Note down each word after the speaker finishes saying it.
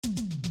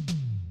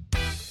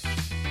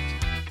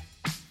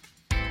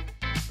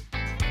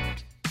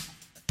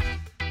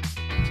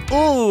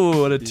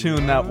Ooh, what a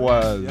tune that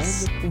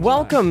was.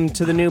 Welcome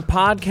to the new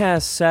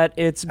podcast set.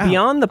 It's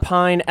Beyond the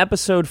Pine,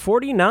 episode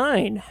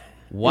 49.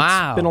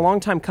 Wow. It's been a long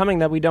time coming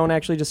that we don't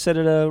actually just sit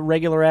at a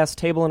regular-ass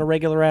table in a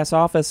regular-ass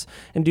office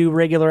and do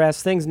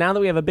regular-ass things. Now that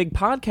we have a big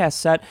podcast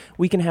set,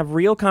 we can have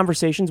real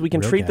conversations. We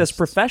can treat this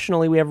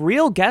professionally. We have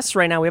real guests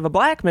right now. We have a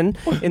Blackman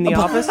in the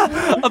office.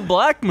 A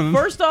Blackman.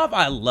 First off,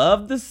 I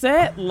love the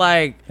set.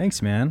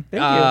 Thanks, man.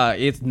 Thank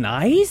you. It's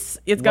nice.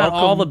 It's got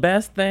all the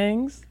best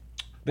things.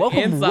 The Welcome,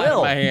 inside Will.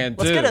 of my hand,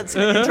 too. Let's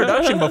get an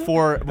introduction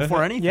before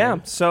anything. Yeah,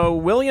 so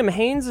William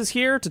Haynes is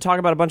here to talk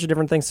about a bunch of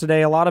different things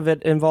today. A lot of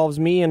it involves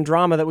me and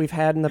drama that we've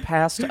had in the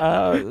past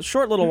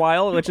short little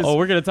while, which is... Oh,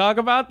 we're going to talk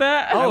about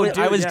that? Oh,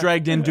 I was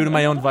dragged in due to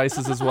my own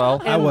vices as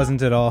well. I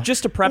wasn't at all.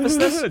 Just to preface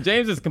this,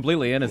 James is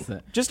completely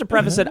innocent. just to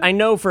preface it, I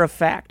know for a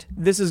fact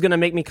this is going to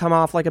make me come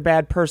off like a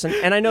bad person,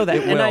 and I know that.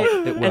 It will.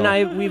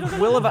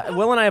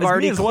 Will and I have As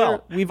already me as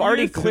well. we've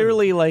already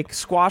clearly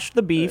squashed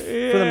the beef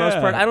for the most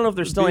part. I don't know if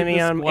there's still Beef any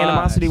is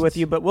animosity with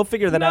you, but we'll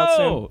figure that out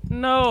soon.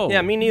 No.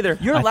 Yeah, me neither.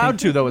 You're allowed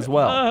to, though, as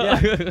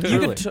well. You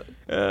Really. could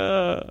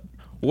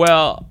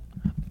Well,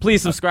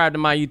 please subscribe to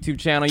my YouTube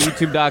channel,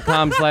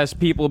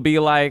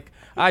 youtube.com/peoplebelike.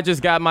 I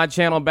just got my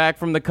channel back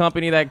from the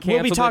company that We'll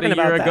be canceled talking it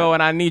a year about ago, that.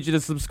 and I need you to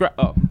subscribe.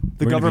 Oh,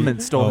 The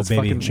government stole his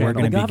fucking We're channel.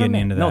 going to be getting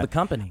into that. No, the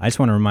company. I just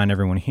want to remind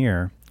everyone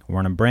here, we're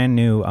on a brand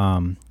new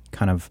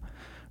kind of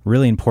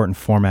really important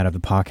format of the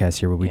podcast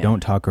here where we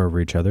don't talk over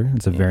each other.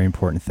 It's a very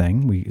important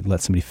thing. We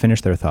let somebody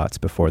finish their thoughts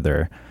before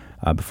they're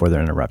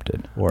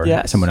interrupted or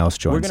someone else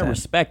joins We're going to in.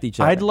 respect each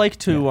other. I'd like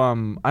to,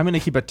 I'm going to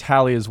keep a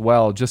tally as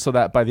well, just so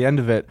that by the end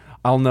of it,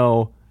 I'll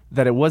know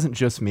that it wasn't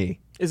just me.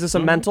 Is this a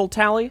mental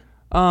tally?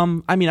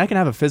 I mean, I can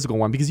have a physical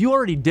one because you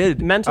already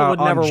did. Mental would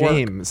on never work.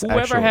 James, Whoever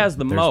actually. has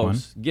the There's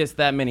most gets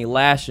that many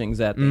lashings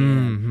at the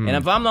end. And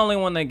if I'm the only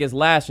one that gets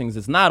lashings,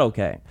 it's not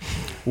okay.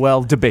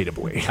 Well,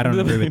 debatably. I don't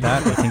agree with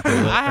that. I think they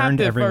I have earned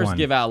to everyone. first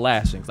give out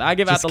lashings. I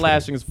give out the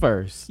lashings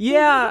first.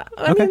 Yeah,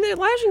 I Okay. mean the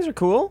lashings are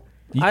cool.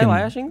 You I can-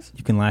 lashings.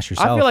 You can lash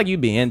yourself. I feel like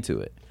you'd be into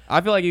it. I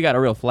feel like you got a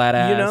real flat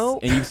ass, You know?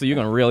 so you're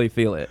going to really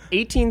feel it.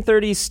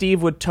 1830s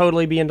Steve would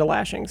totally be into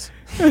lashings.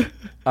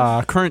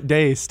 Current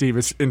day Steve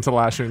is into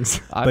lashings.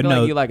 I But feel no,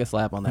 like you like a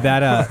slap on that.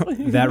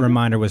 that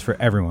reminder was for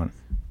everyone,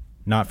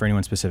 not for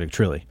anyone specific,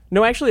 truly.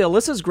 No, actually,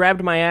 Alyssa's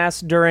grabbed my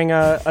ass during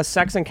a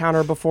sex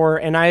encounter before,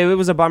 and it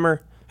was a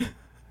bummer.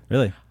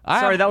 Really?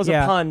 Sorry, that was a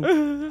yeah. pun.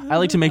 I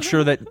like to make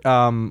sure that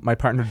my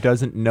partner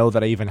doesn't know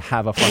that I even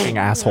have a fucking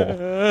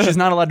asshole. She's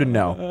not allowed to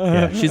know.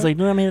 Yeah. She's like,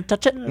 "Do you want me to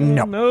touch it?"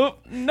 No.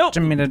 Nope.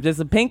 Just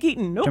a pinky?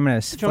 Nope. I'm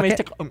gonna Do you want me to flick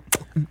it.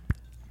 tickle-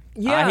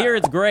 Yeah, I hear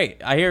it's great.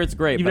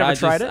 You've but never I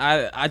tried just,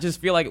 it? I just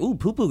feel like, ooh,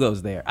 poo-poo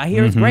goes there. I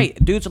hear it's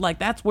great. Dudes are like,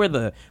 that's where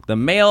the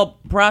male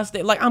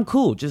prostate, like, I'm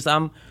cool.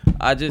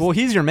 Well,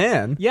 he's your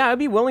man. Yeah, I'd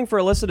be willing for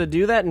Alyssa to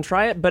do that and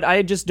try it, but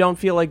I just don't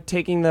feel like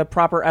taking the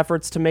proper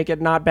efforts to make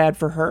it not bad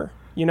for her.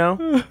 You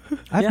know?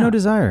 I have no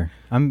desire.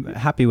 I'm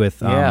happy with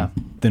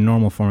the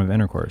normal form of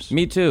intercourse.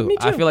 Me too.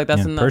 I feel like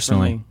that's enough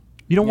personally. for me.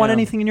 You don't want Yeah.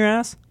 anything in your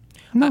ass?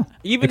 No,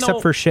 Even except though-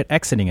 for shit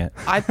exiting it.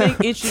 I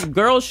think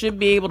girls should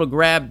be able to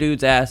grab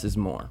dudes' asses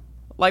more.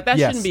 Like, that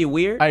Yes, shouldn't be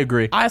weird. I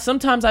agree.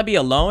 Sometimes I'd be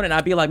alone and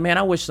I'd be like, man,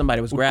 I wish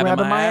somebody was grabbing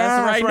my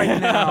ass right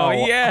now.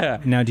 Yeah.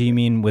 Now, do you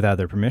mean without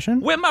their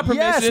permission? With my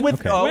permission. Yes, with-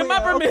 with oh, my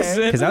yeah, okay.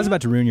 permission. Because I was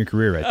about to ruin your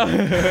career right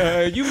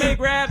there. You may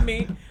grab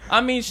me. I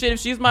mean, shit, if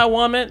she's my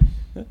woman,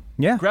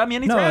 Yeah. Grab me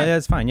anytime. No,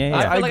 that's fine. Yeah, I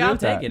yeah. feel like agree I'll with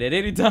take that. it at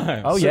any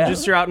time. Oh, So yeah.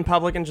 just you're out in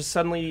public and just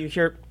suddenly you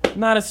hear...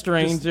 Not a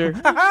stranger.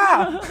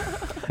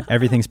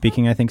 Everything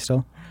speaking, I think,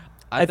 still.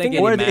 I think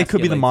Or it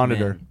could be the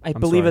monitor. I I'm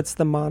believe sorry. it's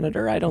the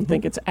monitor. I don't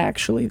think it's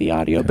actually the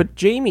audio. But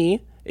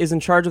Jamie is in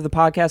charge of the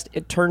podcast.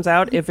 It turns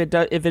out if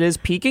it is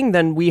peaking,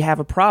 then we have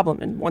a problem.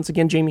 And once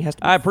again, Jamie has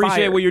to be I appreciate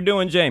fired. what you're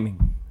doing, Jamie.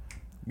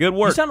 Good You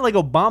work. sounded like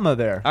Obama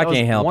there. I That was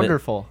can't help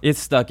wonderful. it. It's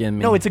stuck in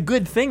me. No, it's a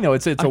good thing though.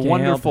 It's a can't help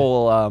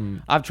wonderful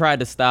I've tried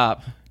to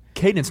stop.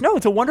 cadence. No,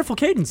 it's a wonderful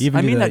cadence. Even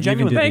I do mean the- that you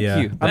even do genuinely. the,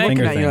 Thank you. I'm Thank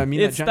looking you. at you. I mean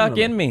It's that stuck in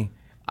genuinely. me.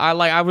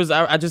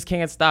 I just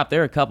can't stop. There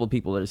are a couple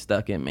people that are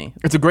stuck in me.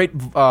 It's a great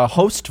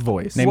host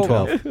voice. Name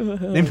 12.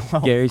 Name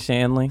 12. Gary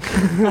Shanley,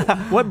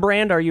 What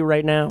brand are you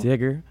right now?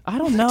 Digger. I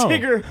don't know.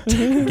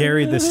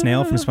 Gary the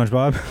snail from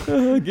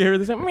SpongeBob. Gary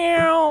the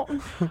meow.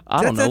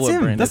 I don't know That's what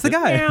him. brand. That's it the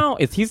is. guy. Meow.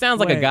 He sounds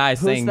like a Wait, guy who's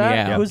saying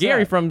that? meow. Who's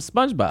Gary that? from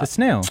SpongeBob. The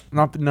snail.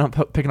 Not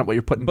picking up what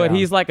you're putting But down.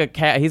 he's like a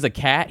cat. He's a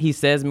cat. He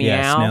says meow.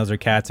 Yeah, snails are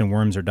cats and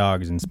worms are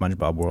dogs in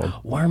SpongeBob world.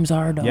 Worms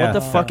are dogs. Yeah. What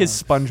the fuck is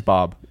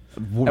SpongeBob?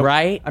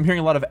 Right? I'm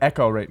hearing a lot of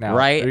echo right now.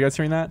 Right. Are you guys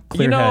hearing that? You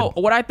Clear know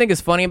head. what I think is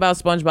funny about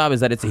SpongeBob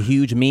is that it's a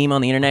huge meme on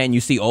the internet, and you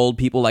see old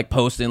people like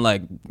posting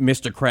like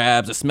Mr.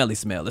 Krabs, a smelly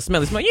smell, a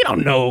smelly smell. You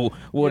don't know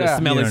what Yeah. a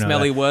smelly You don't know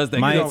smelly that. was that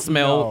My- you don't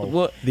smell. No.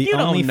 What, The you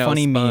only don't know,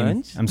 funny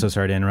meme. Sponge. I'm so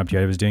sorry to interrupt you.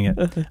 I was doing it.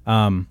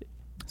 So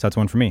that's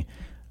one for me.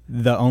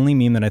 The only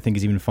meme that I think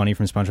is even funny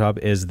from SpongeBob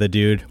is the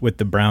dude with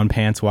the brown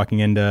pants walking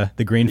into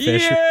the green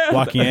fish, Yeah.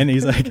 walking in.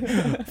 He's like,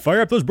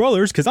 "Fire up those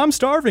broilers, because I'm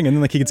starving," and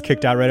then like he gets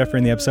kicked out right after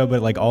in the episode.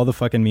 But like all the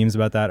fucking memes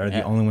about that are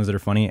the only ones that are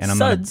funny. And I'm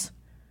Suds.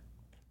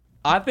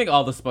 I think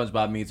all the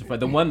SpongeBob memes are funny.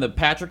 The one, the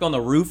Patrick on the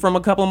roof from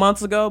a couple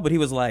months ago, but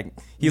he's like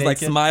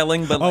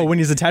smiling, but when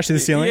he's attached to the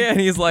ceiling. Yeah, and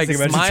he's like I was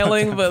thinking about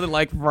smiling, but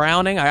like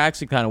frowning. I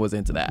actually kind of was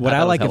into that. What I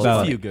thought it like was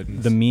hella about funny.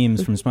 the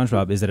memes from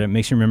SpongeBob is that it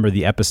makes you remember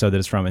the episode that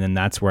it's from, and then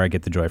that's where I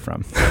get the joy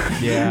from.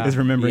 Yeah. is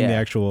remembering the Yeah.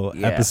 actual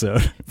Yeah.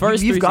 episode.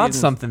 First You've three got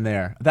seasons- something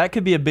there. That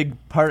could be a big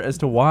part as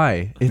to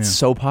why it's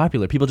so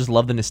popular. People just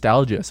love the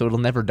nostalgia, so it'll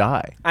never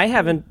die. I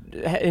haven't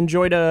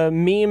enjoyed a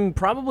meme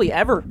probably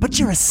ever. But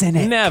you're a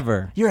cynic.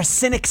 Never. You're a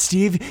cynic, Steve.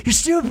 You're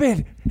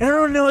stupid. And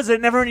everyone knows it.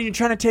 And everyone, you're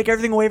trying to take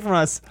everything away from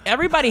us.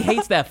 Everybody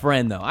hates that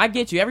friend, though. I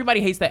get you. Everybody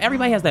hates that.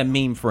 Everybody has that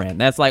meme friend.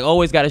 That's like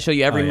always got to show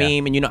you every Oh,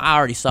 yeah. meme, and I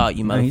already saw it,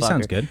 you motherfucker. He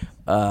sounds good.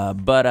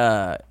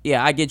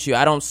 Yeah, I get you.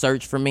 I don't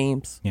search for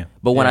memes. Yeah.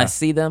 But when Yeah. I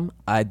see them,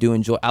 I do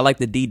enjoy. I like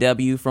the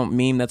DW from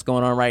meme that's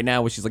going on right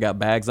now, where she's like got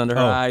bags under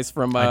her eyes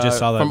from. I just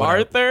saw that from while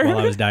Arthur. while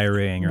I was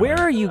diarrheaing. Where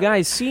are you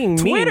guys seeing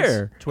memes?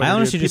 Twitter. I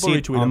honestly just see People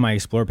it retweet on them. my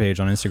Explore page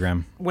on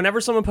Instagram.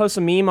 Whenever someone posts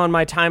a meme on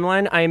my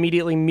timeline, I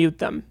immediately mute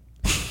them.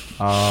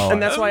 Oh,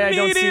 And that's why I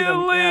don't see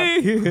them.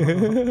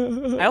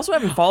 Yeah. I also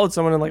haven't followed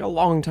someone in like a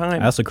long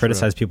time. I also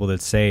criticize people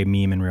that say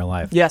meme in real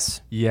life.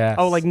 Yes. yes.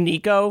 Oh, like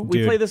Nico. We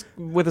Dude. play this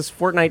with this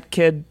Fortnite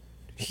kid.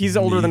 He's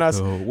older than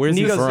us. Where's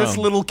he Nico's from? this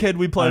little kid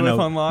we I play don't with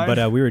know, online.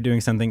 but we were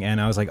doing something,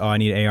 and I was like, "Oh, I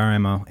need AR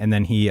ammo," and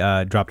then he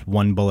dropped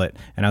one bullet,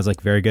 and I was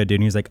like, "Very good, dude."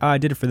 And he was like, "Oh, I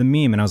did it for the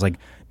meme," and I was like,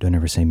 "Don't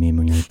ever say meme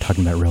when you're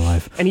talking about real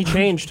life." And he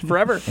changed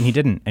forever. And he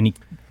didn't, and he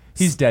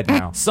he's dead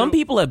now. Some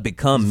people have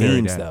become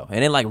very memes dead. though,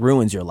 and it like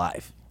ruins your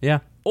life. Yeah.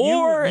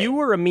 Or you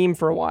were a meme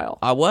for a while.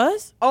 I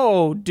was.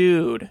 Oh,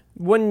 dude.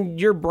 When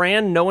your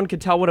brand, no one could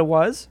tell what it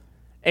was,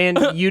 and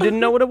you didn't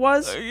know what it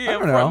was. Yeah,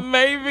 don't know.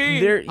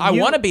 maybe. I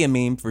want to be a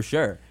meme for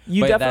sure.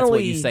 You but that's what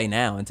definitely- you say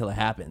now until it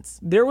happens.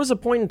 There was a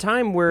point in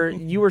time where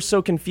you were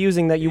so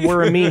confusing that you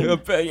were a meme.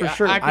 For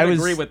sure. I I was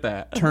agree with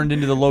that. Turned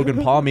into the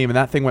Logan Paul meme, and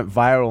that thing went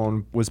viral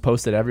and was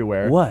posted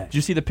everywhere. What? Did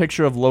you see the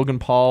picture of Logan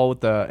Paul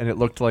with and it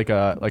looked like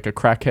a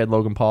crackhead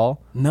Logan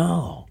Paul?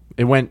 No.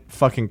 It went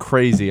fucking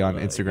crazy on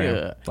Instagram.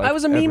 Yeah. Like, I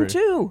was a meme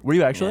too. Were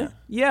you actually?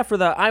 Yeah, for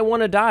the I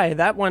Want to Die.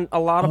 That went a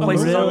lot of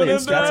places on Really?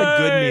 Instagram. That's a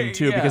good meme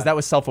too Yeah. because that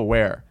was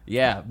self-aware.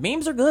 Yeah,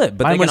 memes are good,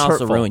 but Mine they can was also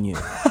hurtful. ruin you.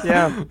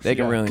 Yeah. They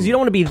can ruin Because you don't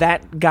want to be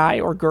that guy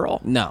or girl.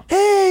 No.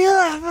 Hey, you're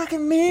a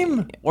fucking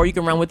meme. Or you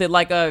can run with it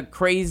like a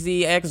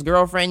crazy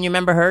ex-girlfriend. You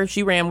remember her?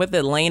 She ran with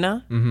it,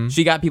 Lena. Mm-hmm.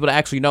 She got people to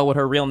actually know what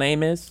her real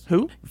name is.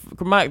 Who?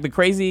 The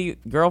crazy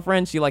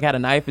girlfriend. She like had a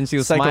knife and she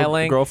was Psycho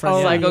smiling. girlfriend,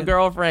 yeah. Psycho Yeah.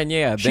 girlfriend,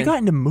 yeah. She Then- got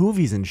into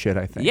movies and shit,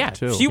 I think. Yeah,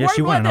 too. she- yeah,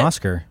 she won an with it.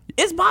 Oscar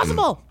It's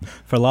possible.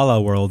 for La La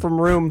World. From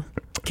Room.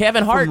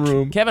 Kevin Hart.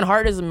 Room. Kevin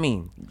Hart is a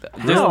meme.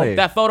 Really?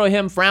 That photo of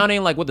him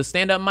frowning like with the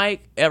stand-up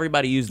mic,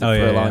 everybody used it Oh, for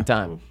yeah, a long yeah.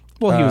 time.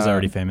 Well, he was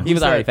already famous. He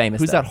was already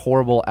famous. Who's though. that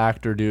horrible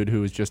actor dude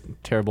who was just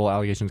terrible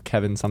allegations?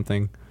 Kevin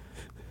something.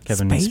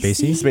 Kevin Spacey?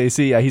 Spacey.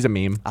 Spacey. Yeah, he's a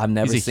meme. I've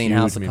never He's a seen huge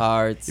House of meme.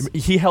 Cards.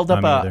 He held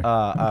up Not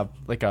me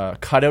like a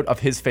cutout of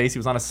his face. He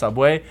was on a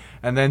subway,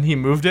 and then he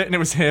moved it, and it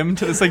was him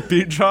to this like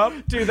beat drop.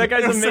 Dude, that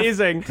guy's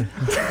amazing.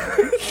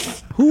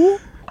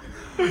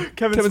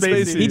 Kevin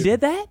Spacey. He did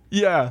that?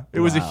 Yeah,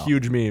 it was a Wow.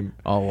 huge meme.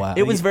 Oh wow.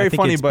 It was very I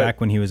think funny, it's but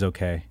back when he was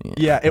okay.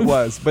 yeah, it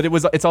was. But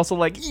it's also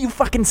like you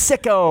fucking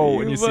sicko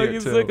when you see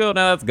it too. Sicko.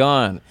 Now that's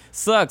gone.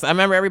 Sucks. I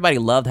remember everybody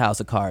loved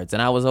House of Cards,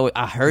 and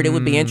I heard it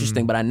would be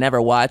interesting, but I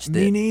never watched it.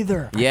 Me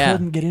neither. Yeah. I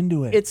couldn't get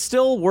into it. It's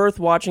still worth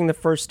watching the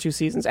first 2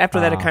 seasons. After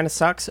that, it kind of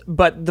sucks.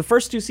 But the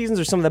first 2 seasons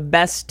are some of the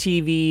best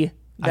TV.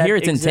 I hear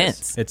it's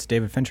exists. intense. It's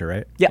David Fincher,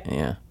 right? Yeah.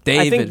 Yeah. I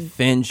David think,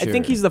 Fincher. I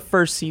think he's the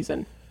first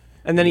season.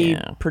 And then he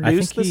Yeah.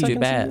 produced I think the he- second Too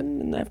bad.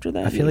 season, and after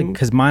that, I feel like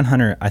because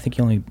Mindhunter, I think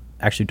he only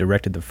actually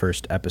directed the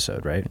first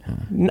episode, right?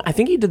 I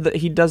think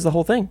he does the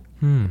whole thing.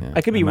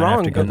 I could be I might wrong.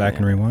 have to go but back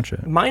and rewatch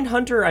it.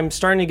 Mindhunter, I'm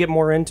starting to get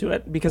more into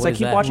it because What I is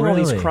keep that? watching all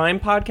these Really? crime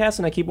podcasts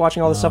and I keep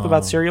watching all this stuff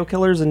about serial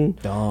killers, and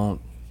Don't.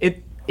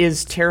 it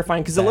is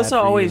terrifying because Bad Alyssa for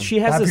always you. she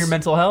has bad for this. your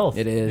mental health.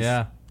 It is.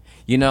 Yeah.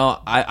 You know,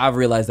 I've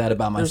realized that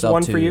about There's myself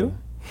one too. for you?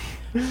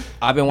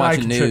 I've been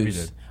watching news.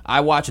 contributed. I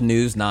watch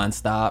news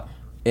nonstop,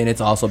 and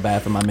it's also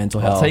bad for my mental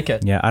health. I'll take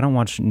it. Yeah, I don't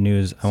watch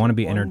news. I want to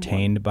be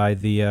entertained by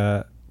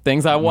the.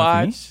 Things I for me?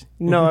 watch.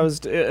 No,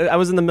 I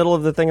was in the middle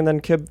of the thing and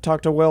then Kib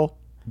talked to Will.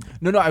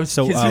 No, I was.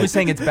 So, So, he was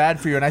saying it's bad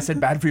for you, and I said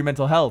bad for your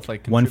mental health.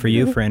 Like One for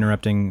you for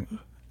interrupting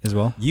as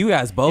well. You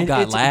guys both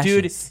got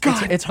lashes.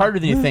 Dude, it's harder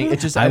than you think.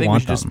 It's just I think we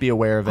want should just them. be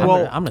aware of it.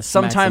 Well, I'm gonna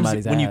smack sometimes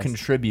somebody's when you ass.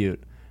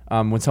 contribute,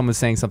 when someone's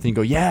saying something, you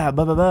go, yeah,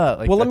 blah blah blah.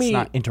 Like, Well, let that's me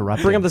not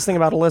interrupting. bring up this thing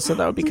about Alyssa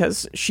though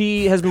because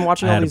she has been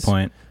watching I all had a these.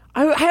 point.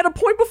 I had a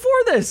point before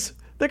this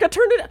that got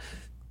turned in.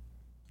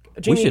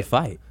 We Jamie, should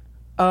fight.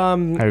 I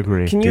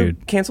agree. can you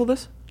Dude. cancel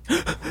this? I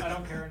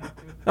don't care enough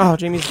to. Oh,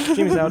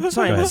 Jamie's out. Go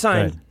Sign. ahead,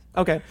 Sign.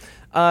 go Okay.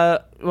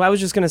 Well, I was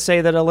just going to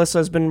say that Alyssa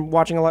has been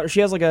watching a lot. She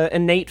has like an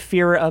innate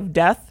fear of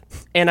death,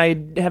 and I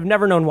have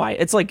never known why.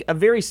 It's like a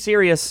very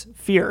serious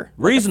fear.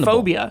 Like a Reasonable.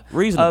 phobia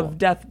Reasonable. of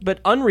death, but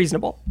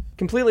unreasonable.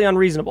 Completely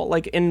unreasonable.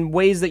 Like in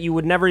ways that you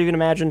would never even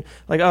imagine.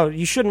 Like, oh,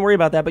 you shouldn't worry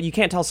about that, but you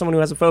can't tell someone who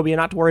has a phobia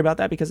not to worry about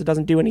that because it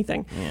doesn't do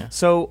anything. Yeah.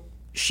 So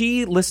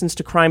she listens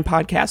to crime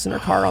podcasts in her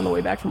car on the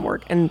way back from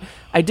work, and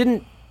I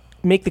didn't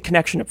make the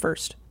connection at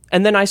first.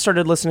 And then I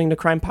started listening to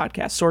crime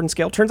podcasts, Sword and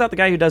Scale. Turns out the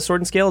guy who does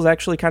Sword and Scale is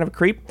actually kind of a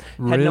creep.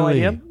 Had no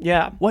Really? idea.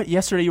 Yeah. What?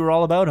 Yesterday you were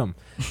all about him.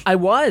 I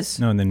was.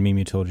 No, and then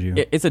Mimi told you.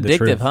 It's the addictive,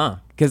 truth. huh?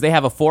 Because they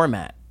have a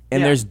format. And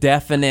Yeah. there's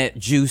definite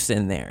juice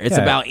in there. It's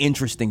Yeah. about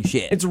interesting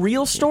shit. It's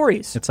real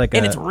stories. It's like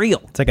and it's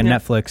real. It's like a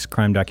Netflix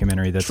crime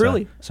documentary. That's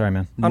Truly. Sorry,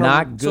 man.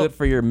 Not good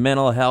for your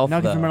mental health.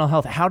 Not good though. for mental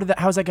health.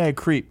 How's that guy a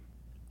creep?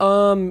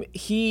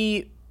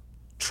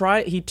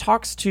 He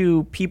talks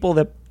to people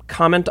that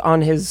comment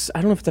on his,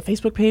 I don't know if it's a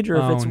Facebook page or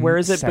if it's where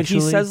is it, but he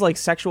sexually? says like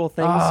sexual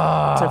things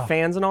to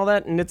fans and all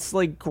that, and it's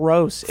like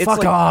gross. It's Fuck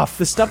like, off.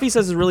 The stuff he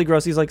says is really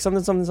gross. He's like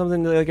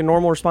something like a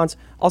normal response.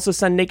 Also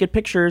send naked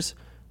pictures.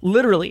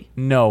 Literally.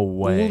 No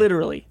way.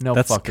 Literally. No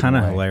That's fucking kind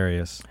of way.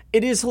 hilarious.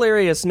 It is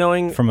hilarious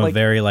knowing From a like,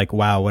 very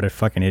wow, what a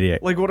fucking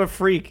idiot. like what a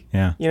freak.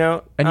 Yeah. You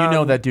know? And you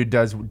know that dude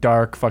does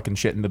dark fucking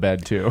shit in the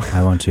bed too.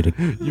 I want you to.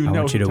 You I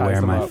know want you who to ties wear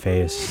them my up.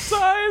 face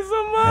Size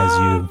 'em as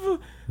up. you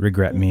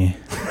regret me.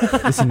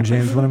 Listen,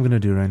 James, what I'm gonna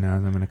do right now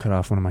is I'm gonna cut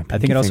off one of my. I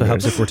think it also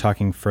helps fingers. if we're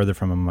talking further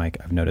from a mic.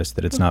 I've noticed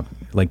that it's not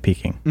like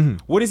peeking.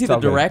 What is he, It's the all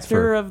good. It's director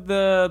for- of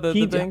the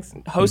he things?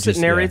 hosts He just-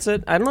 it, narrates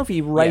it. I don't know if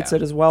he writes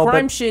it as well.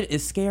 Crime but shit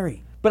is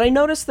scary. But I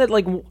noticed that,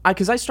 like,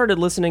 because I started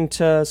listening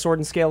to Sword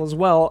and Scale as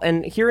well,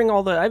 and hearing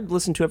I've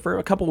listened to it for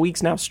a couple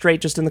weeks now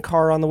straight, just in the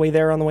car on the way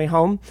there, on the way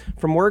home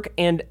from work,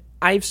 and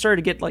I've started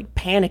to get, like,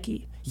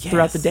 panicky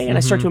throughout the day, and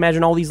I start to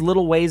imagine all these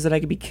little ways that I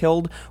could be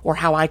killed, or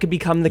how I could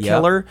become the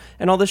killer,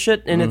 and all this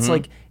shit, and it's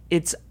like,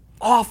 it's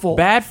awful.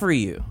 Bad for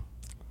you.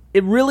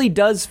 It really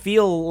does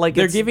feel like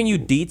They're it's, giving you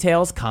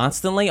details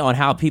constantly on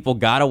how people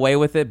got away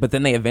with it, but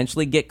then they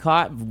eventually get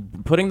caught.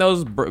 Putting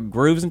those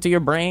grooves into your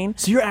brain.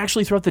 So you're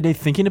actually throughout the day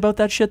thinking about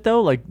that shit though,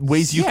 like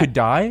ways you Yeah. could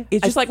die.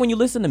 It's just like when you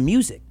listen to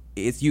music.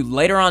 It's you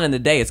later on in the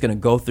day. It's going to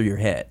go through your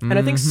head and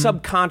I think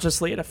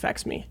subconsciously it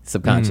affects me.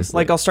 subconsciously.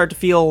 Like, I'll start to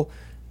feel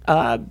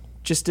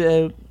just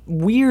a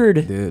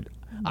weird... Dude,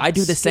 I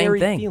do the same scary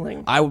thing.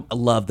 feeling. I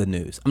love the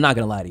news. I'm not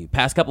gonna lie to you.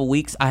 Past couple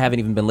weeks, I haven't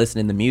even been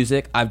listening to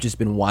music. I've just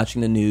been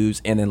watching the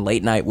news, and then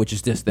late night, which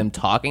is just them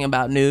talking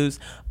about news.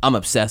 I'm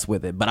obsessed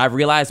with it. But I've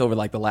realized over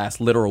like the last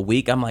literal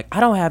week, I'm like, I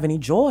don't have any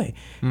joy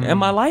in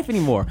my life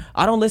anymore.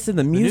 I don't listen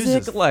to news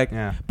music, is- like,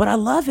 yeah. but I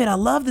love it. I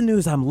love the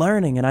news. I'm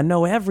learning, and I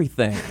know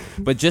everything.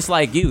 But just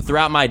like you,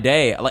 throughout my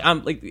day, like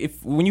I'm like,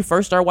 if when you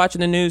first start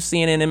watching the news,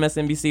 CNN,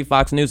 MSNBC,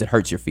 Fox News, it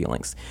hurts your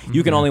feelings.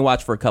 You can only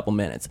watch for a couple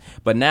minutes.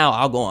 But now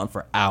I'll go on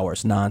for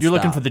hours nonstop. You're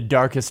looking for the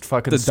darkest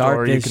fucking The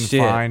story you darkest can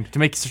shit. find to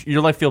make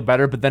your life feel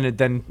better, but then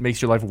it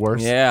makes your life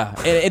worse. Yeah,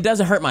 it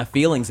doesn't hurt my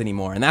feelings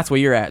anymore, and that's where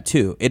you're at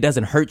too. It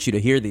doesn't hurt you to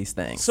hear these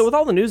things. So with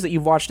all the news that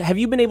you've watched, have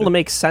you been able to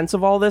make sense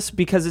of all this?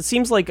 Because it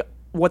seems like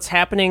what's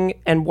happening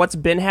and what's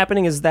been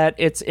happening is that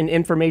it's an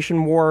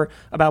information war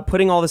about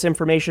putting all this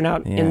information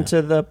out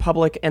into the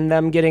public and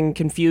them getting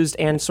confused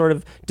and sort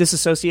of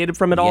disassociated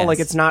from it all. Yes. Like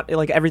it's not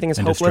like everything is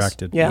And hopeless.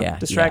 distracted. Yeah,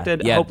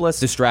 distracted, hopeless.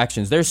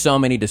 Distractions. There's so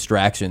many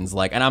distractions.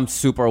 Like, and I'm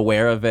super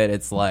aware of it.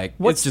 It's like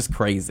it's just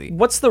crazy.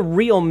 What's the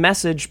real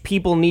message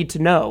people need to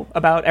know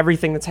about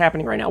everything that's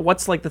happening right now?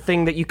 What's like the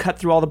thing that you cut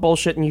through all the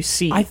bullshit and you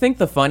see? I think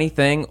the funny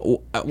thing,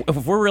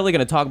 if we're really going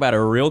to talk about it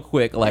real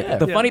quick, like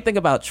the funny thing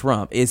about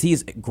Trump is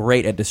he's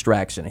great at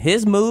distraction.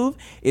 His move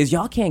is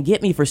y'all can't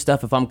get me for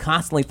stuff if I'm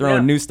constantly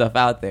throwing new stuff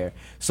out there.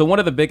 So one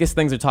of the biggest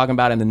things they're talking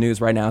about in the news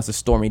right now is the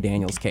Stormy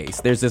Daniels case.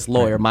 There's this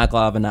lawyer, Michael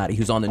Avenatti,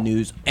 who's on the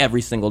news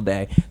every single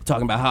day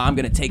talking about how I'm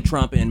going to take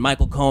Trump and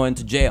Michael Cohen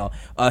to jail.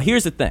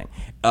 Here's the thing.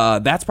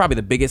 That's probably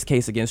the biggest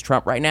case against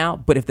Trump right now.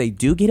 But if they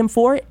do get him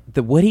for it,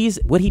 what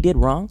he did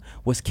wrong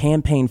was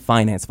campaign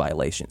finance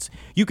violations.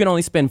 You can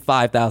only spend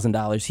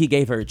 $5,000. He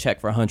gave her a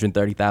check for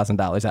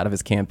 $130,000 out of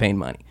his campaign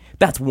money.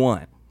 That's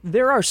one.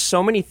 there are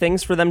so many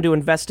things for them to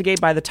investigate.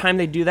 By the time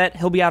they do that,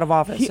 he'll be out of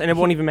office, and it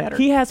won't even matter.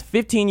 He has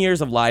 15 years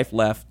of life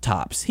left,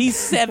 tops. He's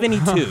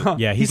 72.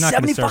 Yeah, he's not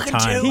going to serve 70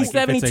 time. He's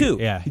Like, if it's 72.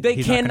 yeah, They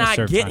he's not gonna cannot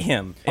serve get time.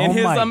 him in Oh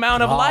his my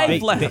amount of God. life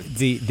The, left.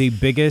 the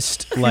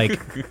biggest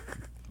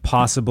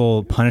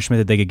possible punishment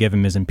that they could give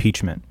him is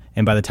impeachment.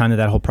 And by the time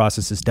that whole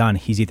process is done,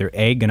 he's either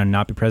A, going to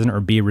not be president,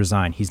 or B,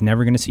 resign. He's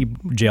never going to see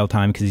jail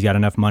time because he's got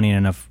enough money and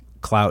enough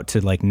clout to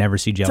like never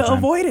see jail To time.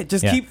 avoid it,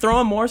 just Yeah. keep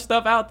throwing more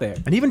stuff out there.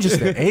 And even just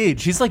the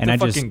age, he's like And the I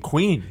just- fucking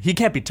queen. He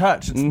can't be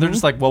touched. They're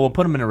just like, well, we'll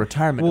put him in a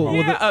retirement home.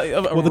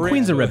 Well, the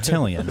queen's a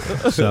reptilian,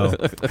 so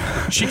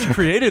She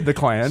created the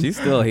clan. She's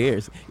still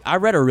here. I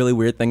read a really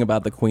weird thing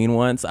about the Queen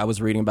once. I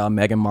was reading about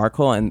Meghan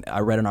Markle, and I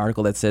read an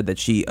article that said that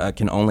she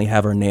can only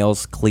have her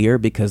nails clear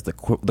because the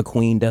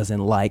Queen doesn't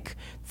like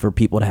for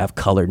people to have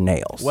colored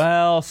nails.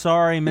 Well,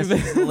 sorry,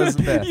 Mrs.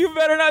 Elizabeth. You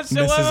better not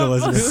show Mrs. up.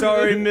 Elizabeth.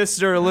 Sorry,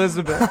 Mr.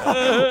 Elizabeth.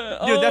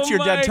 Dude, that's your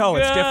dead toe.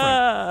 It's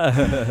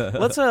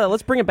different.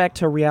 Let's bring it back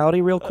to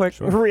reality real quick.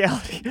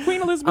 Reality.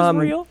 Queen Elizabeth's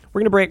real.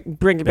 We're gonna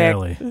bring it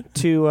Barely. back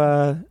to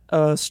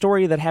a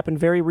story that happened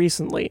very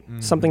recently.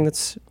 Something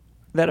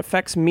that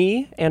affects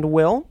me and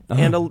Will,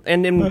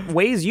 and in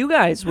ways you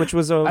guys, which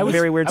was a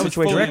very weird I was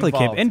situation. fully directly,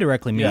 Kip, involved.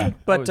 indirectly me. Yeah.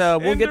 But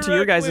we'll get to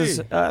your guys'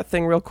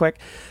 thing real quick.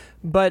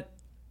 But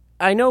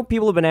I know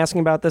people have been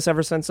asking about this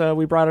ever since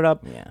we brought it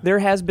up. Yeah. There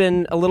has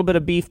been a little bit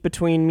of beef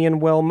between me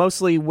and Will,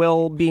 mostly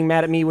Will being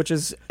mad at me, which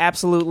is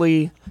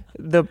absolutely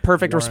the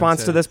perfect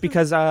response to this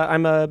because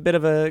I'm a bit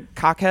of a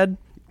cockhead.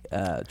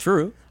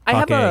 True.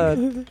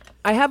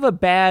 I have a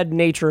bad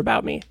nature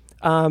about me.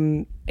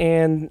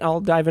 And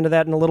I'll dive into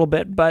that in a little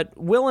bit. But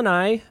Will and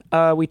I,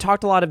 we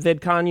talked a lot at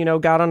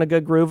VidCon, got on a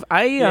good groove.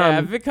 At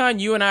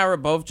VidCon, you and I were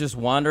both just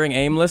wandering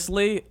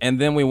aimlessly,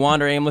 and then we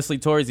wander aimlessly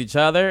towards each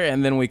other,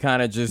 and then we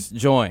kind of just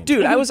joined.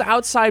 Dude, I was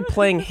outside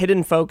playing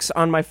Hidden Folks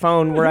on my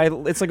phone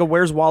it's like a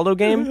Where's Waldo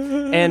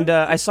game, and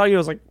I saw you, I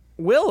was like,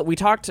 Will, we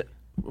talked...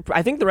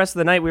 I think the rest of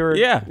the night we were...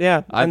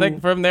 Yeah. I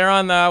think from there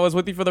on, I was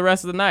with you for the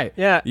rest of the night.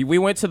 Yeah. We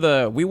went to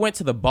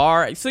the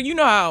bar. So you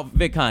know how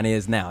VidCon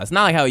is now. It's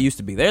not like how it used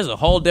to be. There's a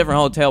whole different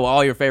hotel where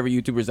all your favorite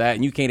YouTubers at,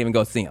 and you can't even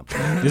go see them.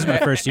 This is my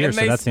first year,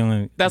 so that's the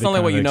only... That's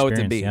only what you know it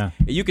to be. Yeah.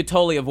 You could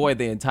totally avoid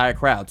the entire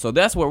crowd. So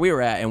that's where we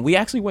were at, and we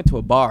actually went to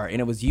a bar, and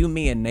it was you,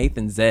 me, and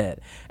Nathan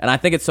Zed. And I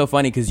think it's so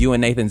funny because you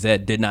and Nathan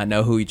Zed did not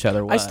know who each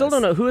other was. I still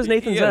don't know. Who is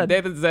Nathan Zed?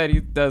 Nathan Zed, he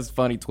does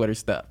funny Twitter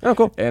stuff. Oh,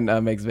 cool. And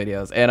makes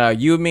videos.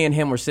 And you, me, and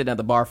him were sitting at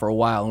the bar for a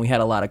while, and we had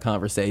a lot of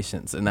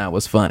conversations, and that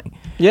was funny.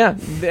 Yeah,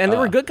 and there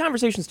were good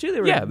conversations too. They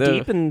were they're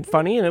deep and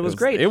funny, and it was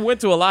great. It went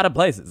to a lot of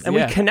places, and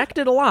we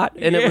connected a lot,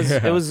 and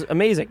it was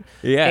amazing.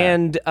 Yeah,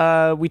 and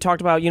we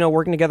talked about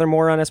working together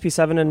more on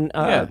SP7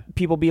 and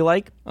People Be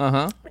Like.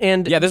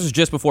 And this was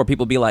just before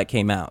People Be Like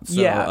came out.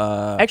 So,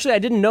 actually, I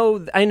didn't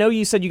know. I know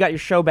you said you got your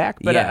show back,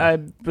 but I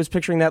was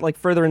picturing that like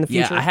further in the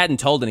future. Yeah, I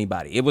hadn't told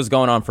anybody. It was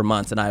going on for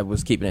months, and I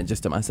was keeping it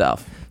just to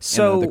myself.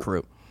 So and the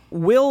crew.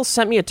 Will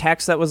sent me a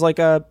text that was like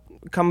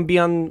come be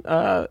in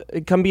a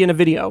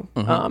video,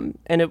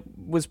 and it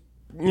was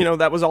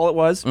that was all it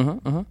was.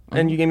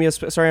 And you gave me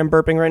sorry, I'm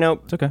burping right now.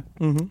 It's okay.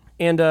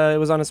 And it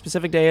was on a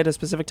specific day at a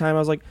specific time. I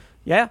was like,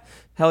 yeah,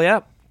 hell yeah.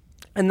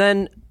 And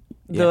then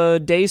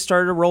the days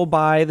started to roll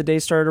by.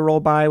 Without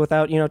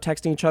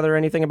texting each other or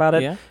anything about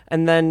it. Yeah.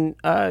 And then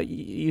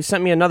you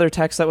sent me another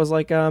text that was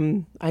like,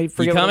 I forget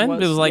you coming? what it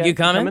was. It was like, you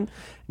coming?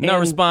 No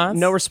response.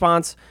 No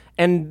response.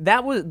 And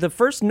that was the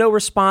first no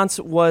response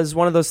was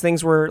one of those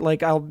things where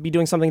like I'll be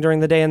doing something during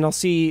the day and I'll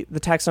see the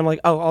text and I'm like,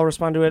 oh, I'll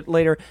respond to it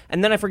later,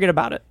 and then I forget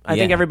about it. I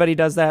think everybody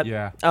does that.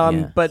 Yeah.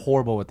 But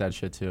horrible with that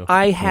shit too.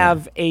 I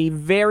have a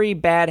very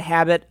bad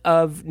habit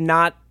of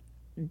not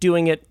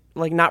doing it,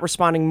 like not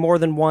responding more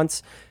than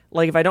once.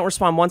 Like if I don't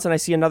respond once and I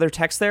see another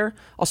text there,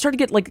 I'll start to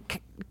get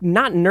like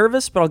not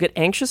nervous, but I'll get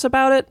anxious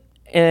about it.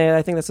 And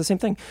I think that's the same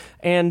thing.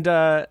 And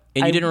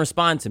you didn't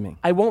respond to me.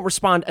 I won't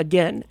respond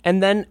again.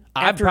 And then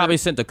I've probably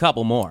sent a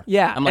couple more.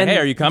 Yeah. I'm like, hey,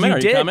 are you coming?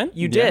 You coming?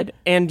 You did.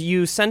 And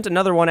you sent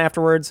another one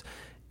afterwards.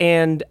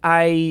 And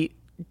I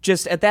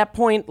just, at that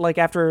point, like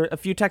after a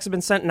few texts have been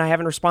sent and I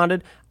haven't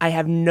responded, I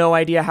have no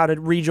idea how to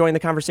rejoin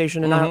the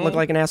conversation and not look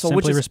like an asshole.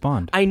 Simply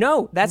respond. I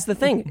know. That's the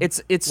thing.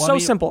 It's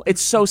simple.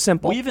 It's so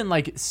simple. We even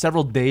like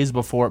several days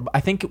before, I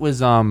think it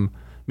was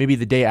maybe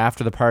the day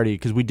after the party,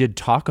 because we did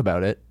talk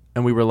about it.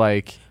 And we were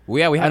like...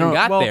 we haven't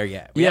got there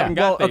yet. We haven't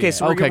got there yet.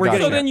 So we're getting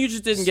there. So then you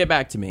just didn't get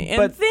back to me.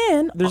 And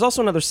then... There's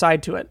also another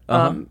side to it.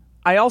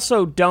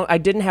 I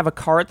didn't have a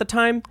car at the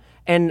time.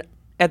 And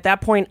at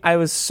that point, I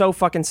was so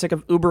fucking sick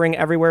of Ubering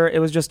everywhere. It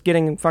was just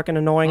getting fucking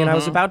annoying. And I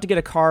was about to get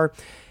a car.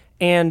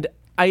 And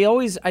I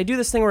do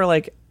this thing where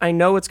like, I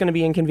know it's going to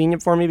be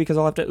inconvenient for me because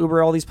I'll have to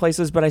Uber all these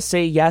places, but I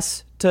say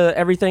yes to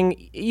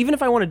everything, even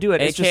if I want to do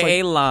it. It's just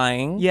like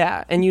lying.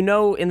 Yeah, and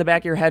in the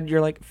back of your head,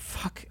 you're like,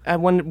 fuck.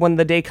 When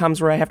the day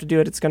comes where I have to do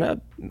it, it's gonna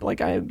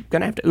I'm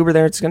gonna have to Uber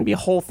there. It's gonna be a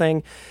whole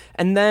thing.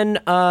 And then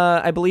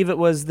I believe it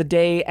was the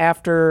day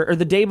after or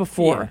the day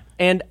before,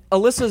 and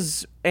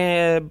Alyssa's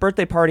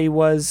birthday party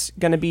was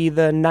gonna be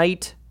the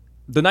night.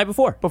 The night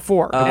before.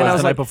 And I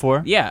was the night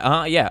before?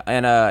 Yeah, yeah.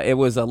 And it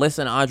was Alyssa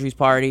and Audrey's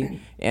party.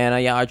 And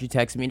Audrey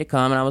texted me to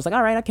come. And I was like,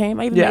 all right, I came.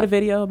 I even made a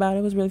video about it.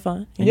 It was really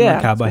fun.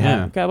 Cowboy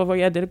hat.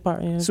 Cowboy, I did a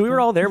part. Yeah. So we were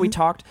all there. We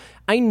talked.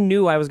 I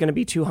knew I was going to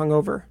be too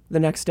hungover the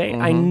next day.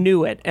 I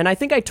knew it. And I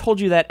think I told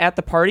you that at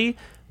the party,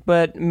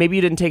 but maybe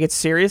you didn't take it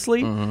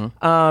seriously.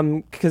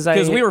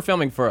 Because we were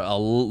filming for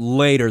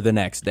later the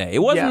next day. It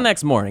wasn't the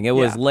next morning. It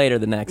was later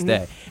the next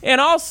day.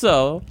 And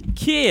also,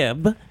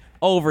 Kib...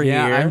 over here.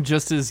 I'm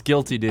just as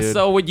guilty, dude.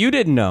 So what you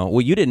didn't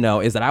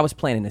know is that I was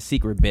planning a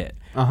secret bit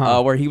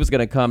where he was going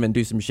to come and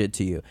do some shit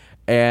to you.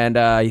 And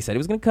he said he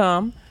was going to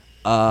come.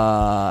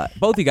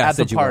 Both you guys at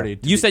said the party.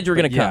 You said you were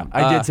going to come.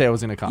 I did say I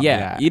was going to come.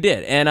 Yeah, you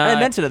did. And I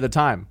meant it at the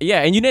time.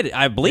 Yeah, and you did it.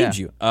 I believed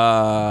you.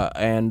 But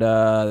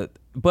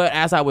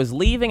as I was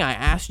leaving, I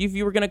asked you if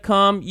you were going to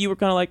come. You were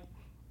kind of like,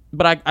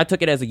 but I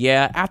took it as a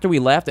yeah. After we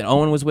left and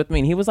Owen was with me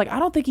and he was like, I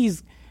don't think he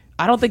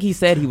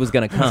said he was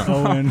going to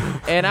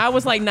come. And I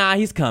was like, nah,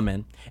 he's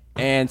coming.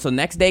 And so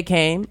next day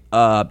came,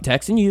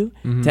 texting you.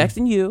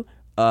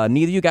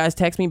 Neither of you guys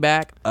text me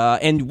back.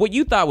 And what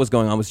you thought was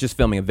going on was just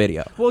filming a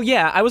video. Well,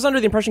 yeah, I was under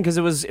the impression because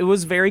it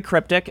was very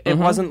cryptic. It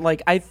wasn't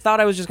like, I thought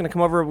I was just going to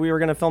come over. We were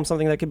going to film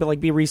something that could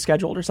be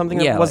rescheduled or something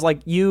that was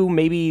like you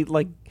maybe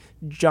like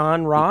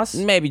John Ross.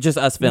 Maybe just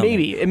us filming.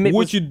 Maybe.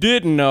 What you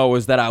didn't know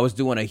is that I was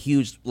doing a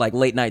huge like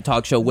late night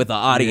talk show with an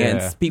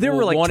audience. Yeah. People There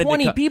were like wanted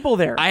 20 to people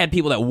there. I had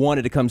people that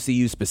wanted to come see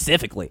you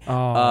specifically.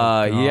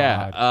 God.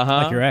 Yeah.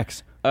 Like your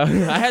ex. I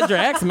had your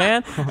ex,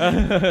 man.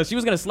 She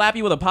was gonna slap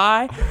you with a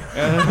pie.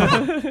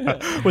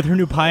 With her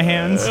new pie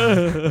hands.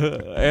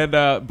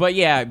 But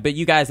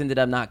you guys ended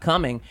up not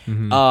coming.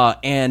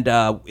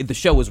 The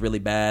show was really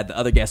bad. The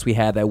other guests we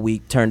had that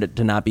week turned it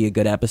to not be a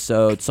good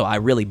episode. So I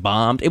really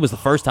bombed. It was the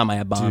first time I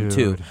had bombed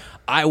too.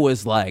 I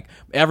was like,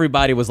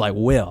 everybody was like,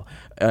 Will,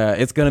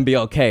 it's gonna be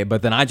okay.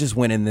 But then I just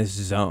went in this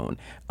zone.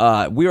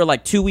 We were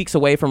like 2 weeks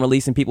away from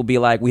releasing People Be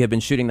Like. We have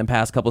been shooting the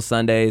past couple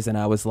Sundays, and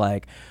I was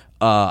like,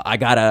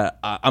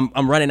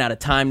 I'm running out of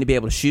time to be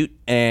able to shoot,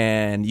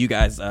 and you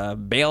guys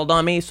bailed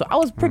on me, so I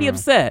was pretty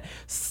upset.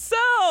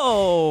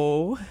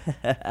 So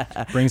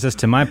Brings us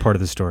to my part of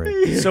the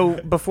story. So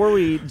before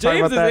we talk James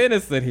about is that,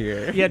 innocent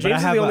here. yeah, But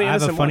James is the only I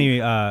have innocent a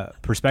funny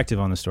perspective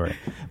on the story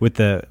with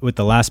the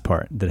last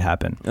part that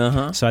happened.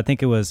 So I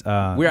think it was We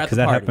were at the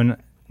that party. happened.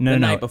 No, The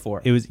no, night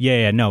before. It was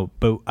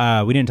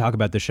but we didn't talk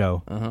about the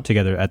show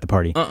together at the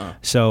party.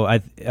 So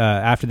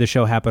after the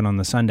show happened on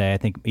the Sunday, I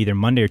think either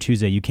Monday or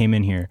Tuesday, you came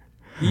in here.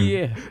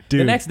 Yeah, Dude.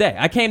 the next day.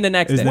 I came the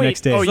next It was day. the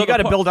next day. Oh, So you got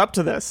to the build up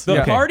to this. The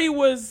Yeah. party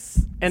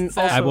was, And also,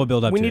 I will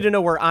build up we to need it. to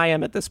know where I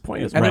am at this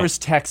point as And well. there was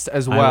text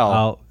as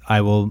well. I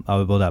will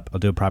build up. I'll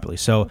do it properly.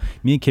 So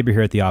me and Kib are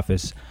here at the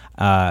office.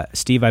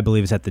 Steve, I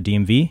believe, is at the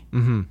DMV.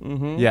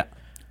 Yeah.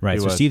 Right. He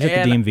So was. Steve's at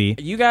the and DMV.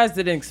 you guys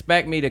didn't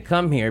expect me to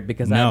come here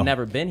because I've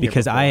never been here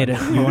because before. I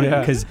had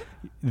because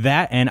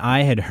that and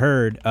I had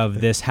heard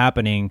of this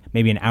happening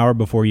maybe an hour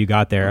before you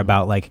got there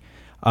about like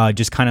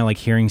just kind of like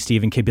hearing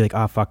Steve and Kid be like,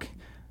 oh fuck,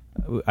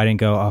 I didn't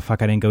go. Oh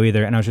fuck, I didn't go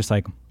either. And I was just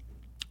like,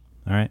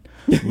 all right,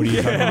 what are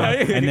you talking about?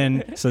 And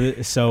then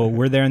so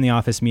we're there in the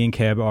office. Me and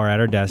Kib are at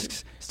our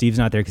desks. Steve's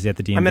not there because he's at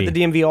the DMV. I'm at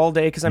the DMV all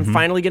day because I'm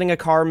finally getting a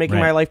car, making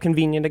Right. my life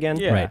convenient again.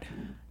 Yeah.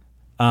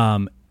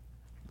 Right.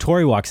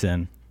 Tori walks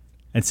in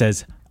and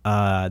says,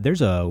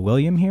 "There's a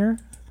William here,"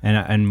 and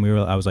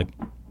I was like,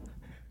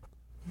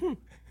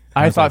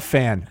 I thought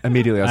fan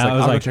immediately. I was like,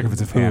 I'll go check if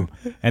it's a fan.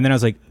 "Who?" And then I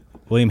was like,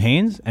 "William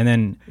Haynes," and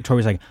then Tori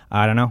was like,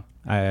 "I don't know."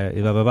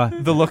 Blah blah blah.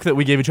 The look that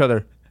we gave each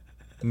other.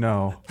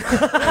 No.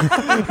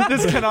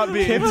 This cannot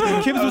be. Kib's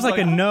was like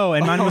a no,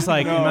 and mine was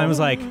like, I was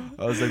like,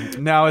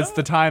 now it's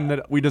the time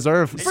that we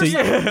deserve. First of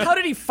all, how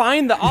did he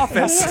find the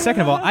office?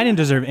 Second of all, I didn't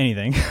deserve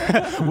anything.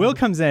 Will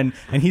comes in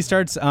and he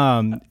starts.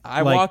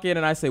 I walk in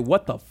and I say,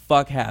 "What the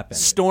fuck happened?"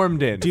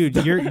 Stormed in.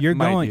 Dude, you're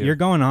My going dude. you're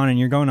going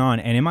on,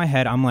 and in my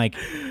head I'm like,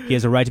 he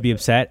has a right to be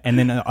upset, and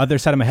then the other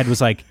side of my head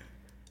was like,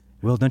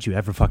 Will, don't you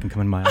ever fucking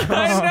come in my office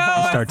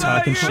and start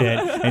talking shit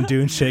and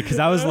doing shit, because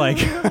I was like,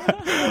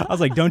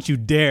 don't you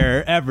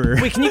dare ever.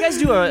 Wait, can you guys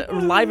do a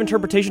live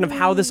interpretation of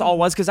how this all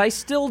was? Because I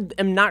still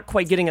am not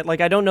quite getting it.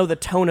 Like, I don't know the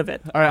tone of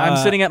it. All right, I'm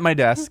sitting at my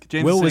desk.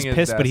 James Will is was sitting at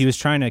pissed, his but he desk. was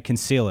trying to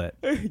conceal it.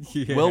 Will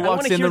I want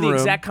walks to in hear the the room.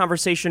 exact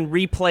conversation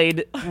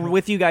replayed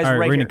with you guys All right,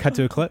 right we're here. gonna cut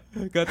to a clip.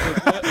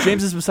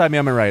 James is beside me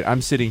on my right.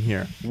 I'm sitting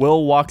here.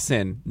 Will walks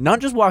in. Not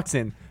just walks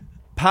in.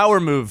 Power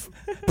move.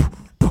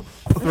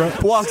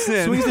 Walks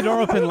in. Swings the door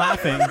open,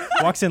 laughing.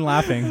 Walks in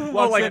laughing.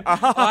 Walks in.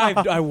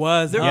 I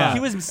was. Yeah. He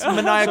was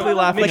maniacally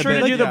laughing. Make sure a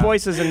to bit. do the Yeah.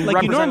 voices and Like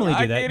you represent- normally do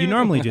I that. can't You even-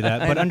 normally do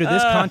that, but under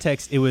this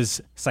context, it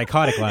was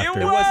psychotic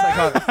laughter. It was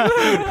psychotic.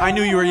 Dude, I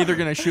knew you were either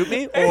going to shoot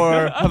me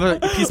or have a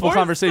peaceful Or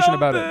conversation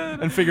about it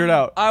something. and figure it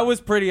out. I was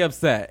pretty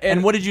upset.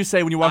 And what did you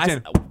say when you walked I-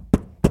 in?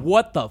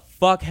 What the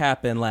fuck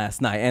happened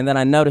last night? And then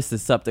I noticed the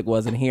septic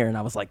wasn't here, and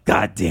I was like,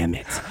 God damn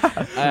it.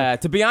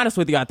 To be honest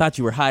with you, I thought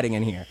you were hiding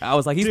in here. I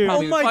was like, he's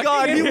probably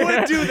fucking in here.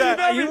 would do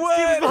that. He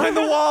would. behind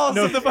the wall.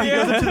 No, he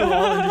goes up to the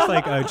wall and just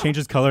like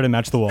changes color to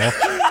match the wall.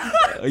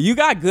 You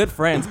got good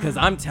friends, because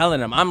I'm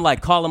telling them, I'm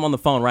like, call him on the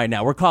phone right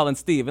now. We're calling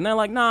Steve. And they're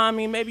like, nah, I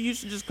mean, maybe you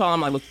should just call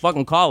him. Like, let's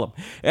fucking call him.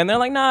 And they're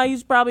like, nah,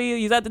 he's at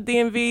the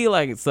DMV.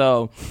 Like,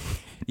 so,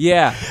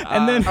 yeah.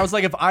 And then I was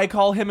like, if I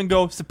call him and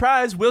go,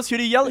 surprise, Will's here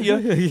to yell at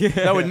you,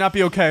 that would not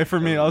be okay for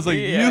me. I was like,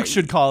 you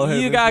should call him.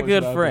 You is got what good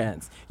should happen.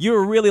 friends. You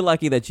were really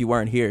lucky that you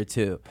weren't here,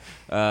 too.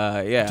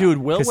 Yeah. Dude,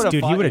 Will would have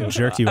Dude, he would have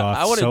jerked you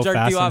I off would've so jerked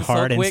fast you and off so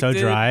hard and quick, so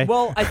dude. dry.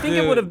 Well, I think it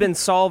Dude. would have been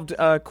solved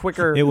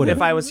quicker It would have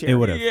if I was here. It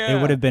would have. Yeah.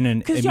 It would have been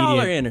an 'Cause y'all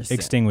are immediate innocent.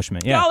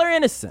 extinguishment. Yeah. Y'all are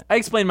innocent. I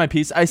explained my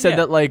piece. I said Yeah.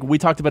 that like we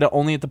talked about it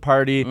only at the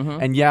party,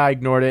 and I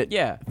ignored it.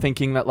 Yeah.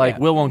 thinking that like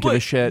Yeah. Will won't give a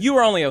But shit. You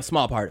were only a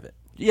small part of it.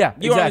 yeah,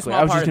 You were only a exactly. small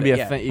I was part just of gonna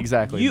be it, a yeah.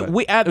 exactly. but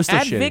We at it was still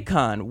shitty.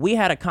 VidCon, we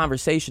had a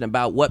conversation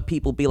about what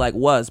People Be Like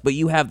was, but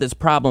you have this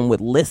problem with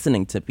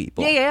listening to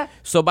people. Yeah.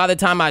 So by the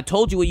time I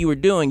told you what you were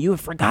doing, you had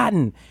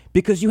forgotten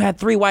because you had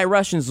 3 White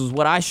Russians, was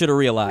what I should have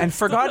realized. And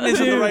forgotten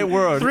isn't the right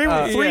word. Three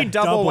yeah,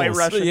 double white doubles.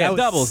 Russians. Yeah, That was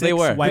doubles, they 6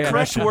 were. white The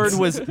correct Russians. word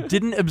was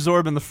didn't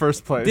absorb in the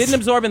first place. didn't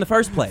absorb in the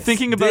first place.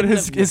 Thinking about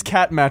Didn't his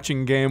cat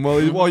matching game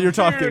while you're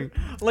talking.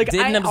 Like,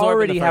 Didn't I absorb in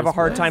already the have a first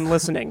hard place. time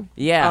listening.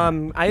 Yeah.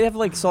 I have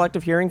like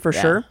selective hearing for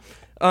Yeah. sure.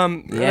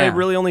 And Yeah. I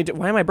really only do.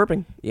 Why am I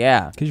burping?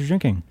 Yeah. Because you're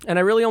drinking. And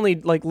I really only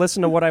like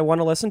listen to what I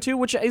want to listen to,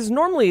 which is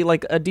normally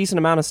like a decent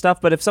amount of stuff.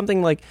 But if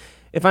something like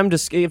if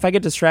I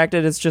get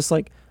distracted, it's just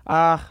like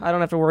I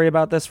don't have to worry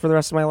about this for the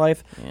rest of my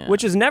life,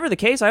 which is never the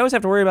case. I always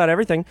have to worry about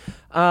everything.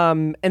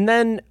 And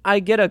then I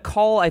get a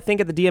call, I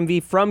think, at the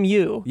DMV from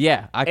you.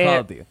 Yeah, I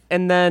called you.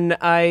 And then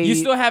You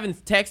still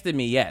haven't texted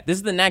me yet. This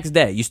is the next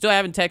day. You still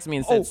haven't texted me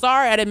and said,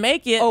 sorry, I didn't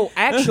make it. Oh,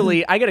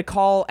 actually, I get a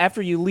call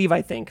after you leave,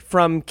 I think,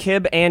 from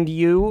Kib and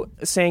you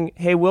saying,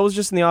 hey, Will was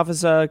just in the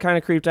office, kind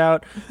of creeped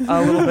out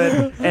a little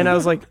bit. And I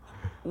was like,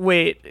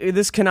 wait,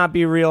 this cannot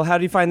be real. How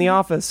did you find the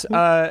office?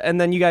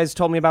 And then you guys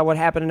told me about what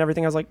happened and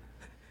everything. I was like,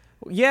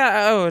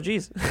 yeah, oh,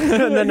 geez.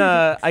 And then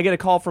I get a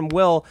call from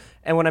Will,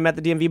 and when I'm at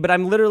the DMV, but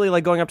I'm literally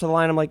like going up to the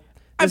line, I'm like,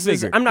 this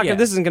isn't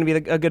going to be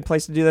a good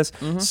place to do this.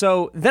 Mm-hmm.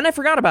 So then I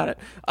forgot about it.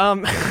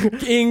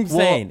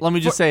 Insane. Well, let me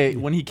just say,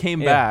 when he came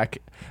back,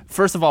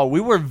 first of all,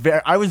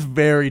 I was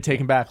very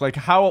taken back. Like,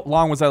 how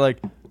long was I like,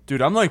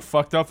 dude, I'm like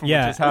fucked up from what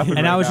just happened.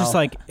 And right I was now. just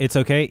like, it's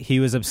okay. He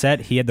was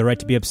upset. He had the right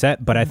to be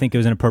upset, but I think it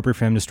was inappropriate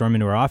for him to storm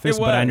into our office.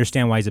 But I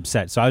understand why he's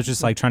upset. So I was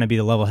just like trying to be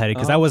the level-headed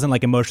because I wasn't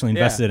like emotionally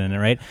invested in it,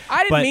 right?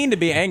 I didn't mean to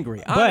be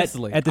angry,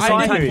 honestly. At the same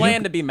I time, didn't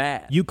plan to be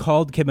mad. You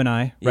called Kib and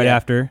I right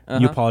after.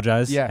 You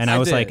apologized. Yes, and I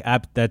was did.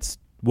 like, that's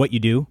what you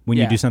do. When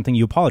you do something,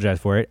 you apologize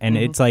for it. And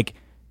it's like,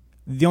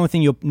 the only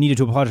thing you needed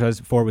to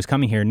apologize for was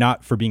coming here,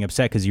 not for being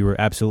upset because you were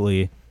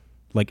absolutely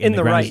like in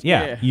the ground. right.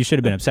 Yeah, you should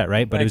have been upset,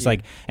 right? But it was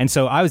like, and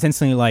so I was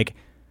instantly like,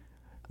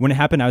 when it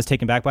happened, I was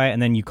taken back by it,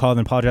 and then you called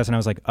and apologized, and I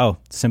was like, oh,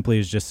 simply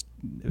is just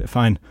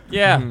fine.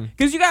 Yeah,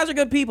 because you guys are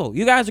good people.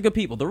 You guys are good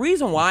people. The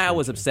reason why I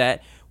was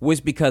upset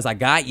was because I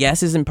got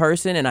yeses in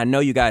person, and I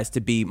know you guys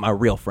to be my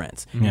real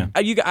friends. Yeah.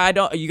 You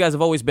guys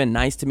have always been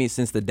nice to me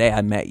since the day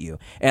I met you.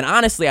 And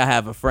honestly, I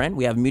have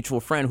we have a mutual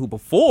friend who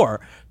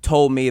before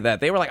told me that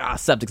they were like,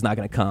 Subject's not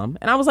going to come.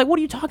 And I was like, what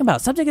are you talking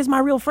about? Subject is my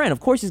real friend. Of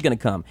course he's going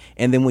to come.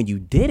 And then when you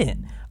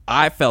didn't,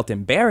 I felt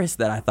embarrassed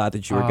that I thought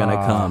that you were going to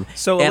come.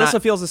 So and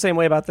Alyssa feels the same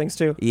way about things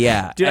too.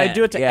 Yeah. Dude, I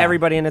do it to yeah.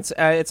 everybody, and it's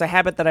a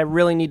habit that I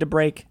really need to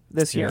break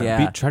this year.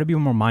 Yeah. Try to be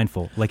more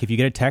mindful. Like if you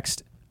get a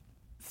text,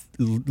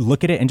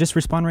 look at it and just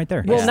respond right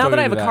there. Well, now that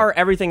I have a to that. car,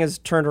 everything is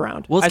turned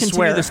around. Well, let's I continue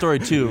swear. the story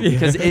too,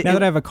 because Now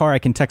that I have a car, I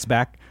can text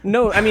back.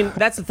 No, I mean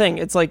that's the thing.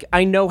 It's like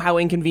I know how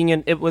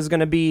inconvenient it was going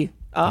to be,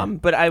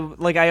 but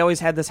I always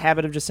had this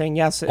habit of just saying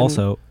yes. And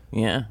Also,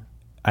 Yeah.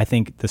 I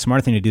think the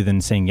smarter thing to do than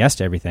saying yes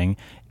to everything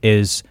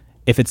is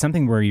if it's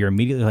something where you're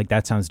immediately like,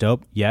 that sounds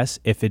dope, yes.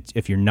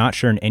 If you're not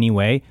sure in any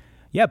way,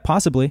 yeah,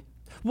 possibly.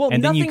 well,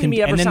 And then nothing you to can,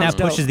 me ever and then sounds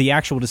that pushes dope. the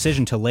actual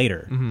decision to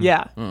later.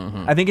 Yeah,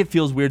 I think it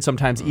feels weird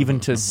sometimes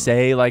even to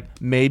say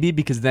like maybe,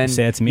 because then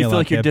Say it to me you a feel lot,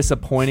 like you're Kib.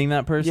 disappointing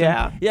that person.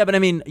 Yeah. Yeah, but I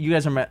mean, you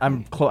guys are.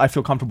 I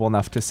feel comfortable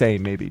enough to say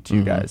maybe to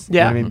you guys. Yeah. You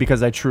know what I mean,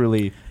 because I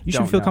truly. You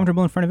don't should feel know.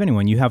 comfortable in front of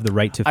anyone. You have the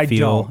right to I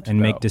feel don't,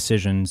 and make though.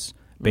 decisions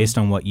based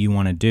on what you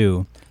want to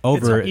do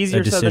over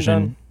easier a said than decision.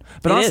 done.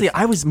 But It honestly, is.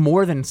 I was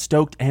more than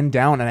stoked and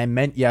down, and I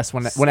meant yes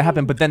when it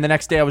happened. But then the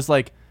next day, I was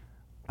like,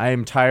 I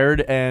am tired,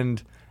 and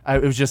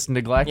it was just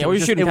neglect. Yeah, It we was were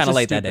just- shooting it was kind of just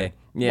late that stupid.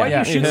 day. Yeah. Why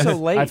do you shoot so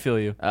late? I feel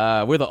you.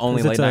 We're the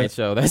only 'Cause late it's a- night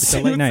show. It's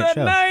a late night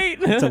show. Night.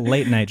 It's a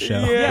late night show.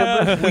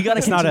 Yeah. We got to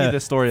It's not continue a the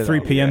story. 3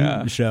 though.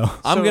 p.m. show.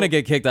 I'm So- gonna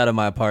get kicked out of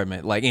my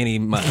apartment like any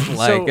month.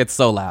 Like So- it's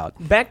so loud.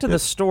 Back to the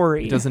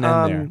story. It doesn't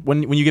end there.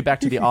 When you get back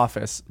to the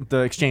office,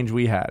 the exchange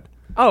we had.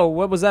 Oh,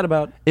 what was that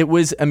about? It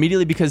was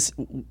immediately because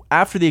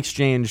after the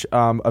exchange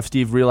of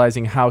Steve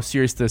realizing how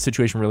serious the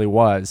situation really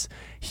was,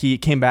 he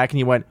came back and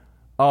he went,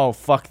 "Oh,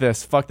 fuck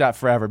this, fuck that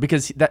forever,"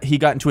 because he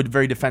got into a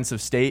very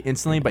defensive state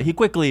instantly. But he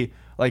quickly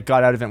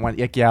got out of it and went,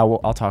 "Yeah, well,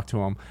 I'll talk to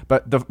him."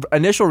 But the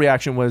initial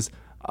reaction was,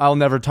 "I'll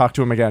never talk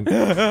to him again."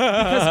 Because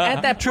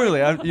at that Truly,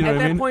 you know at what I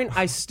that mean? point,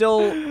 I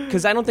still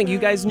because I don't think you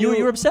guys knew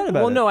You were upset about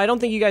Well, it. no, I don't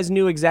think you guys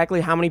knew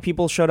exactly how many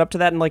people showed up to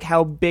that and like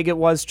how big it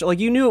was. Like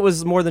you knew it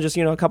was more than just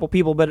a couple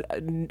people, but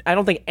I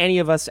don't think any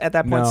of us at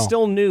that point No.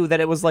 still knew that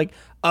it was like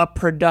a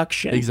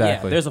production.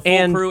 Exactly. Yeah, there's a full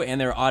And- crew and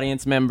there are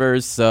audience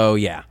members. So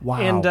yeah.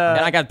 Wow. And And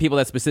I got people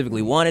that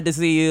specifically wanted to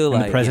see you. And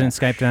Like the president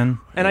Skyped in.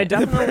 and I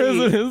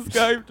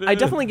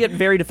definitely get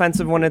very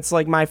defensive when it's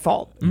like my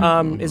fault.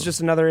 It's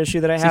just another issue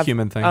that I It's have. a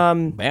human thing.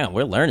 Man,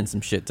 we're learning some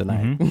shit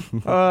tonight.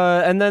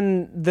 And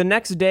then the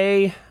next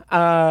day,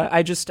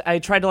 I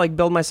tried to like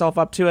build myself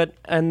up to it,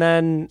 and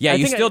then Yeah, I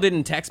you think still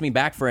didn't text me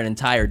back for an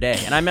entire day.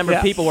 And I remember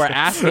Yeah. people were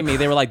asking me,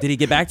 they were like, "Did he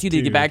get back to you? Did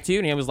he get back to you?"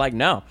 And he was like,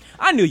 "No."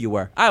 I knew you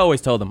were. I always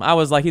told him. I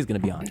was like, he's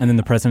going to be on. And then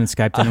the president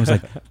Skyped in and was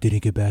like, did he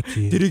get back to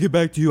you? Did he get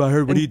back to you? I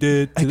heard what he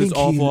did to I this think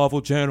awful, he-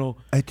 awful channel.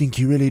 I think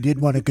he really did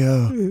want to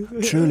go.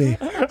 Truly.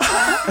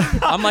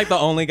 I'm like the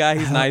only guy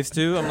he's nice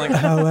to. I'm like,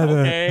 However-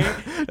 okay.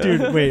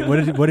 Dude, wait,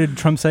 what did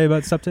Trump say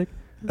about Septic?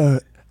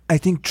 I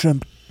think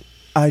Trump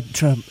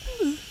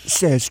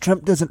says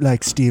Trump doesn't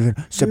like Stephen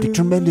Septic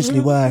tremendously.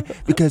 Why?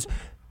 Because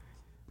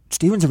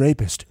Stephen's a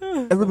rapist.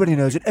 Everybody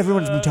knows it.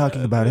 Everyone's been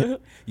talking about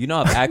it. You know,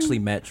 I've actually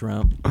met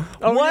Trump.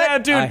 Oh yeah,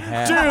 dude, I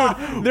have.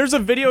 dude. There's a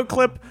video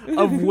clip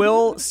of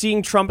Will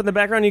seeing Trump in the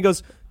background. He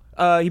goes,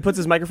 he puts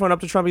his microphone up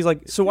to Trump. He's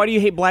like, "So why do you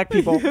hate black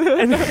people?"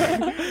 And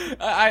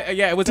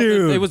Yeah, it was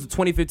Dude. it was the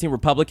 2015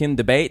 Republican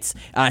debates.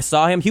 And I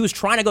saw him. He was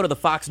trying to go to the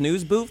Fox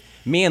News booth,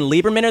 Me and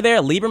Lieberman are there.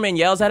 Lieberman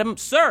yells at him,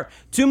 "Sir,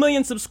 2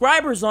 million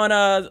subscribers on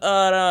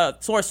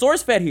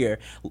SourceFed here."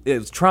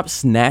 Trump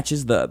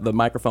snatches the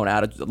microphone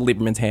out of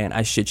Lieberman's hand.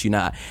 I shit you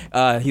not.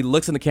 He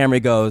looks in the camera.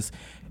 He goes,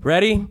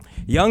 "Ready,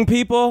 young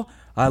people,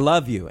 I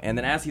love you." And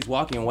then as he's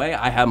walking away,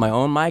 I have my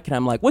own mic, and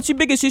I'm like, "What's your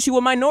biggest issue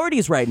with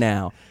minorities right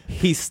now?"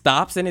 He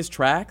stops in his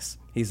tracks.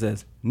 He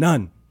says,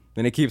 "None."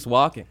 Then he keeps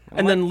walking.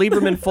 And then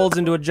Lieberman folds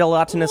into a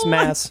gelatinous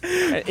mass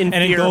in And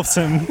fear. engulfs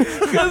him. Dude,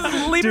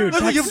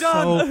 that's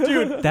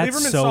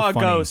Lieberman so saw a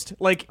funny. ghost.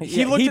 Like,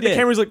 he Yeah, looked he at the did.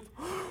 camera, he's like,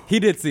 He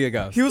did see a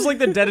ghost. he was like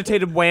the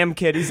dedicated Wham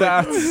kid. He's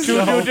like,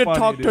 dude,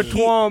 talk to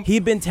Twomp.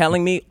 He'd been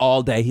telling me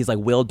all day. He's like,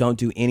 "Will, don't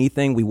do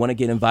anything. We want to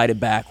get invited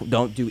back.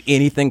 Don't do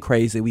anything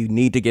crazy. We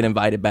need to get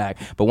invited back."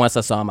 But once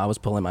I saw him, I was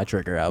pulling my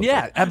trigger out.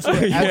 Yeah,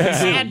 absolutely.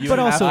 But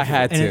also, I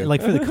had to. and,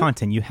 like, for the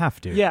content, you have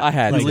to. Yeah. I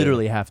had You to.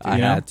 literally have to. I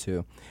You know? had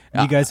to.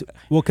 You guys,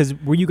 well, because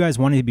were you guys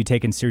wanting to be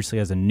taken seriously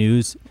as a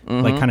news,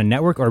 like, kind of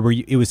network, or were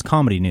you? It was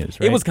comedy news,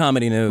 right? It was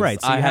comedy news. right.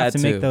 So I you had have to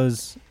make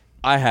those.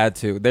 I had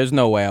to. There's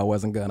no way I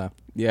wasn't gonna.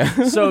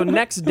 Yeah. So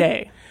next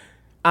day,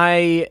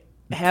 I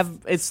have,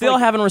 it's Still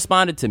like, haven't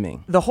responded to me.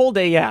 the whole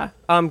day, yeah.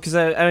 Because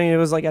I mean, it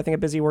was like, I think, a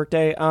busy work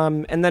day.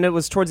 And then it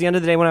was towards the end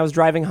of the day when I was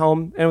driving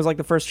home, and it was like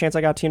the first chance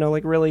I got to,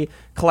 like, really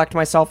collect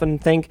myself and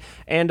think.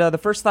 And the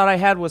first thought I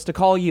had was to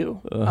call you,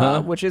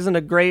 which isn't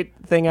a great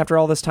thing after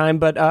all this time.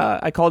 But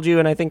I called you,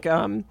 and I think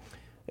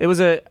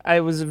I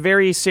was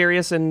very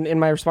serious in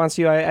my response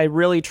to you. I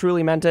really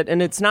truly meant it.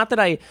 And it's not that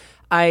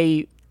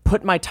I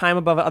put my time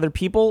above other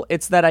people.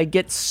 It's that I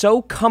get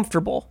so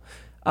comfortable.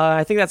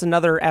 I think that's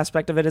another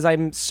aspect of it, is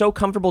I'm so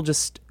comfortable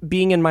just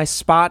being in my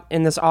spot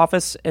in this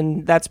office,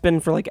 and that's been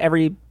for like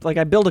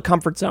I build a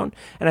comfort zone,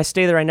 and I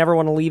stay there. I never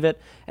want to leave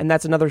it, and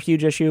that's another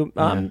huge issue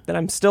that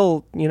I'm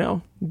still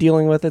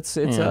dealing with. It's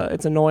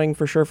annoying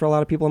for sure for a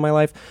lot of people in my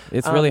life.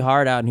 It's really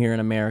hard out here in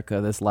America.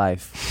 This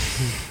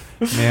life.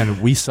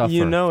 Man, we suffer.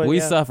 You know it. We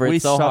yeah. suffer. We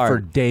It's so suffer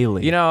hard.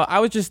 daily. You know, I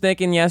was just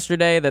thinking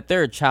yesterday that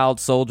there are child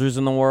soldiers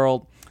in the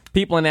world.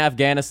 People in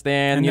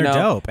Afghanistan, And you they're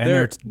know, dope,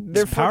 and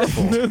they're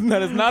powerful.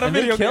 that is not a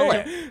video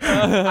game.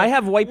 I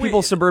have white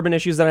people suburban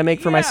issues that I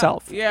make for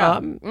myself. yeah.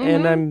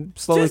 And I'm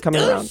slowly Just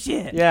coming do around.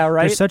 shit. Yeah,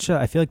 right. There's such a.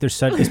 I feel like there's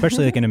such,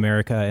 especially like in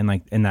America and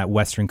like in that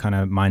Western kind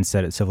of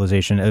mindset of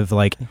civilization of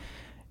like,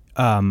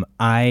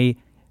 I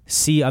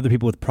see other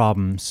people with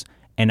problems.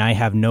 And I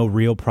have no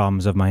real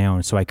problems of my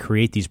own, so I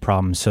create these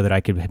problems so that I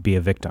could be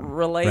a victim.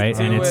 Relate right?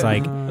 to And it's it.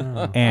 like,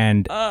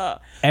 and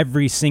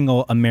every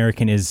single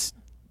American is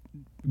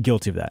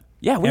guilty of that.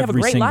 Yeah, we have a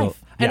Every great single-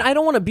 life. And yeah. I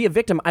don't want to be a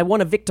victim. I want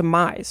to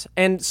victimize.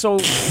 And so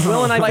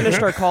Will and I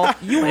finished our call.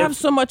 You have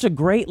so much a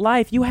great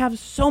life. You have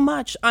so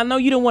much. I know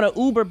you don't want to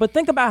Uber, but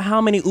think about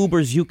how many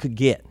Ubers you could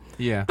get.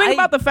 Yeah. Think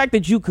about the fact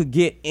that you could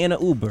get in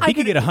an Uber. He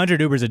could get 100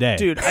 Ubers a day.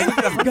 Dude, I could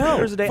get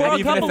 $100 a day. for I'd a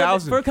even couple of,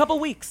 1,000. for a couple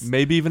weeks.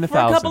 Maybe even For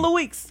a 1,000. couple of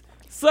weeks.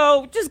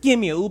 So just give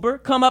me an Uber.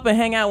 Come up and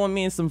hang out with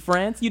me and some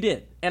friends. You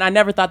did. And I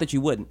never thought that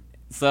you wouldn't.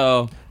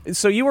 So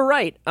So you were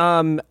right.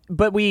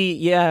 But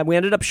we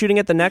ended up shooting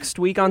it the next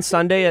week on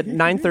Sunday at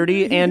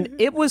 9:30, and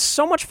it was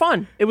so much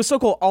fun. It was so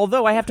cool.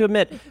 Although I have to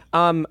admit,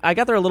 I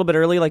got there a little bit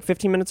early, like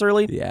 15 minutes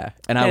early. yeah.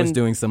 And I was And-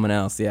 doing someone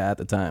else, at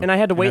the time. And I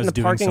had to wait I in was the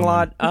doing parking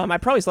someone lot. I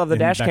probably still have the in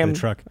the dash back of cam. the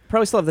truck.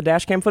 Probably still have the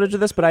dash cam footage of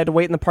this, but I had to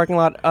wait in the parking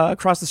lot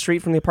across the street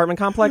from the apartment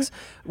complex,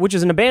 which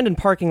is an abandoned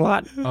parking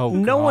lot. Oh,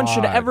 no one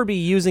should God. ever be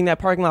using that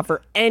parking lot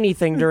for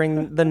anything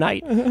during the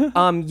night.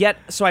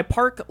 So I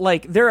park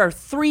there are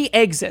 3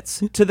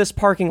 exits to this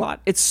parking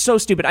lot. It's so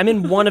stupid. I'm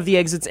in one of the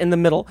exits in the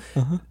middle.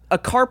 A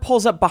car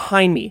pulls up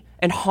behind me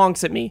and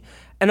honks at me,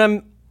 and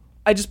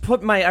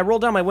I roll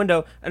down my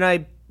window and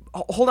I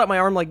hold out my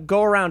arm, like,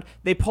 go around.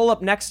 They pull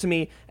up next to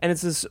me, and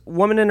it's this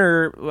woman and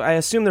her, I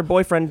assume their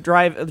boyfriend,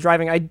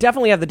 driving. I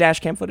definitely have the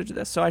dash cam footage of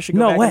this, so I should go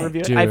No back way. and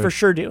review it. Dude. I for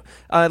sure do.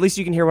 At least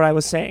you can hear what I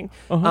was saying.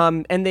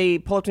 And they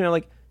pull up to me and they're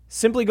like,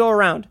 simply go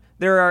around.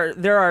 There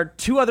are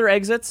 2 other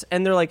exits,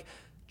 and they're like,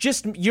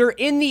 you're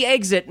in the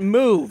exit,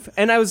 move.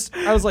 And I was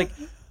like,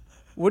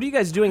 what are you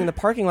guys doing in the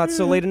parking lot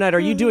so late at night? Are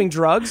you doing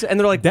drugs? And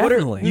they're like,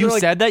 Definitely. You they're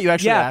like, said that? You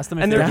actually yeah. asked them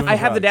if and they were they're- doing I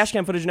have the drugs? dash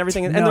cam footage and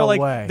everything. And No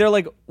they're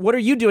like, what are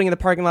you doing in the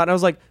parking lot? And I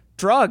was like,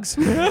 drugs.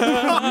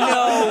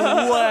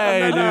 No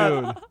way,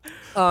 dude.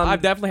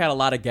 I've definitely had a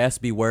lot of guests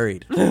be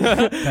worried.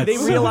 They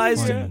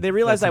realized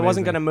That's I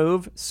wasn't going to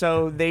move,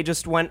 so they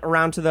just went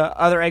around to the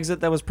other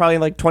exit that was probably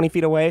like 20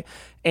 feet away,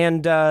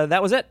 and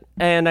that was it.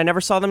 And I never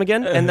saw them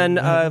again. And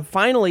then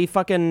finally,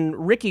 fucking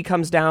Ricky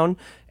comes down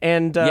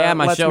and Yeah,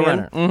 my lets me in.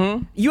 showrunner.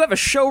 Mm-hmm. You have a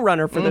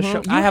showrunner for the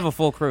show. I have a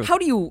full crew. How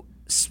do you?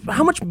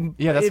 How much?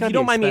 Yeah, that's if gotta you be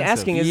don't mind me expensive.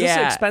 asking, is this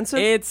expensive?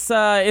 It's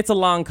a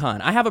long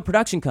con. I have a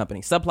production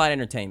company, Subplot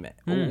Entertainment.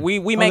 We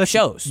make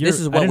shows. This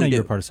is I what didn't we know do.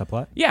 you were part of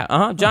Subplot.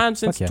 Yeah, John,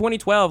 since yeah.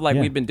 2012, Yeah.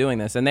 we've been doing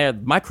this,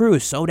 and my crew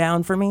is so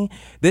down for me.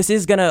 This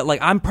is gonna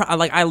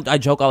I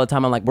joke all the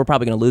time. I'm like, we're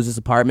probably gonna lose this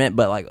apartment,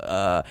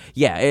 but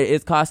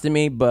it's costing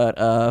me. But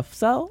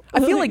so I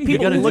feel like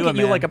people gotta look do at it,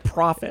 you man. like a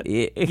prophet.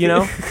 Yeah. You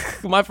know,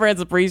 My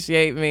friends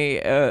appreciate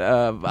me.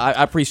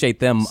 I appreciate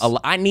them.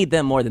 I need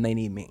them more than they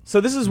need me.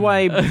 So this is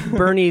why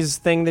Bernie's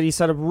thing that he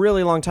said a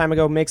really long time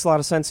ago makes a lot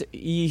of sense.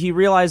 He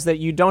realized that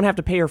you don't have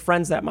to pay your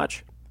friends that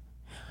much.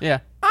 Yeah.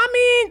 I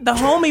mean, the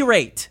homie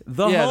rate.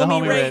 The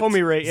homie rate.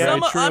 Homie rate, yeah.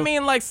 I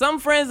mean, like, some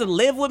friends have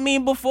lived with me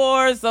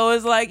before, so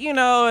it's like,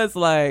 it's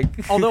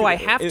like... Although I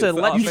have to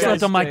let you slept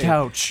guys... on my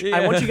couch.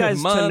 I want you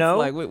guys to know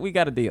like, we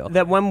got a deal.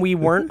 that when we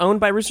weren't owned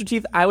by Rooster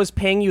Teeth, I was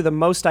paying you the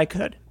most I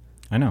could.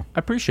 I know. I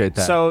appreciate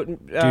that. So, Dude,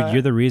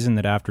 you're the reason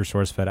that after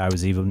SourceFed, I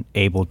was even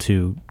able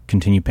to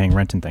continue paying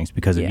rent and things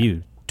because of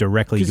you.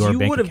 Directly your because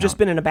bank you would have account. just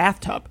been in a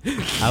bathtub.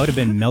 I would have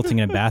been melting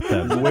in a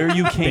bathtub. Where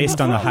you came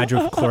based on the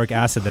hydrochloric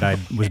acid that I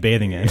was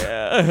bathing in.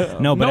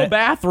 No, but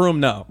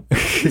bathroom, no.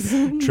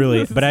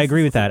 Truly, but I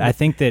agree with that. I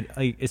think that,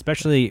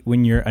 especially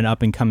when you're an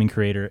up and coming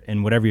creator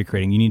and whatever you're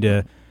creating,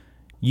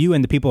 you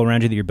and the people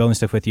around you that you're building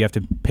stuff with, you have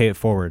to pay it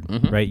forward,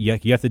 right? You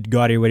have to go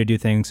out of your way to do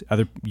things.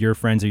 Your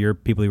friends or your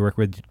people you work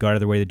with go out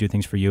of their way to do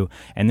things for you.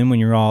 And then when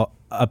you're all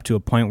up to a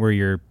point where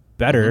you're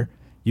better,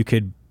 you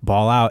could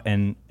ball out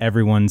and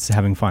everyone's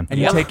having fun. And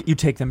you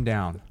take them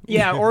down.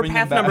 Yeah, or Bring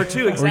path them back. number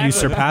 2, exactly. Or you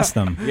surpass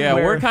them. Yeah,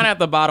 we're kind of at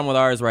the bottom with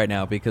ours right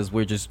now because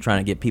we're just trying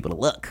to get people to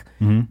look.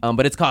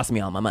 But it's costing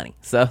me all my money.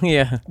 So,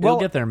 yeah. We'll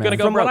get there, man. Gonna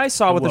go From what broke. I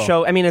saw with the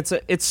show, I mean,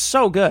 it's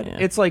so good. Yeah.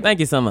 It's like... Thank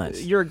you so much.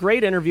 You're a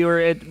great interviewer.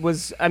 It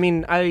was... I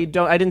mean, I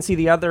didn't see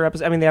the other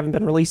episodes. I mean, they haven't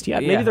been released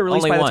yet. Maybe they're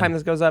released only by one. the time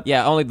this goes up.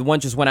 Yeah, only the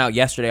one just went out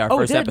yesterday, our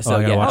first it did? episode. Oh,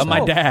 I gotta watch of my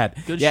that.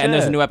 dad. Good and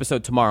there's a shit. new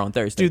episode tomorrow on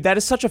Thursday. Dude, that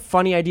is such a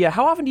funny idea.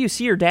 How often do you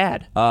see your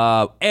dad?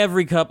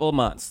 Every couple of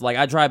months. Like,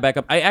 I drive back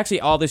up.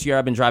 All this year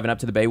I've been driving up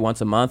to the Bay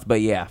once a month,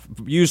 but yeah,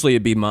 usually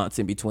it'd be months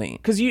in between.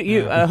 Because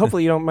you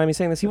hopefully you don't mind me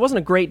saying this. He wasn't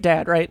a great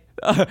dad, right?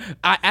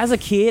 As a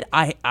kid,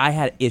 I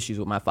had issues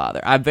with my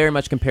father. I very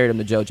much compared him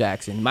to Joe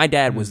Jackson. My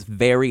dad was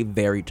very,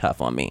 very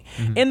tough on me.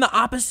 In the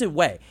opposite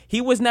way. He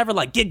was never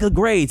like, get good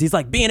grades. He's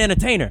like, be an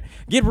entertainer.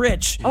 Get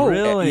rich. Oh,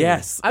 really?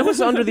 Yes. I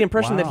was under the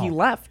impression that Wow. he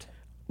left.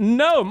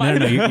 No, my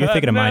No, you're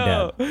thinking of my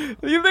dad.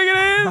 You think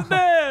it is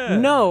dad?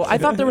 No, I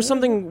thought there was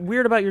something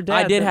weird about your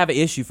dad. I did that- have an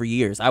issue for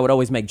years. I would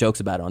always make jokes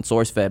about it on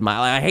SourceFed.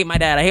 I hate my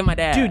dad. I hate my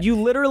dad. Dude, you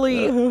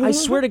literally, I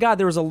swear to God,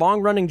 there was a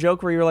long-running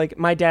joke where you were like,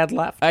 my dad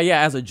left.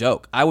 Yeah, as a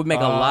joke, I would make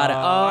a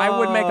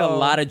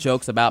lot of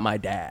jokes about my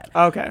dad.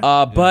 Okay.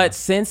 But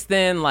since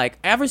then, like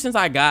ever since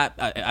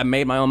I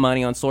made my own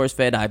money on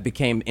SourceFed, I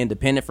became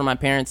independent from my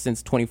parents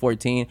since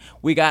 2014.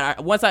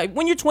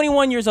 When you're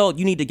 21 years old,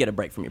 you need to get a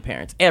break from your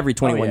parents. Every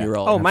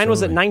 21-year-old. Oh, mine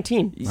was at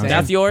 19.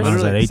 That's yours. Mine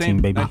was at 18, Same,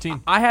 baby.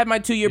 19. I had my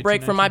 2-year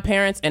break from my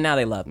parents, and now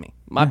they love me.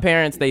 My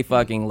parents, they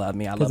fucking love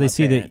me. I love Because my they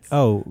see parents.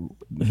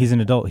 that, he's an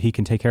adult. He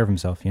can take care of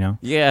himself,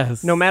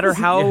 Yes. No matter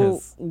how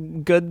Yes.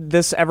 good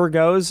this ever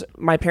goes,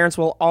 my parents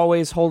will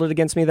always hold it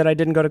against me that I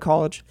didn't go to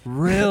college.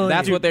 Really?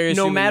 That's what their issue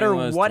No with me matter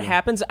was, what too.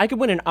 happens, I could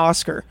win an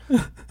Oscar.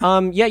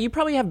 Yeah, you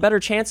probably have better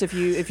chance if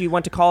you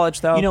went to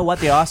college, though. You know what?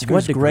 The Oscar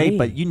What is great,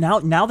 degree?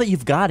 but now that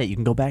you've got it, you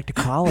can go back to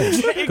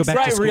college. Go back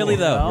Right, to school. really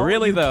though. No,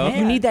 really you though. can't.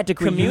 you need that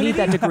degree. You need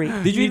that degree.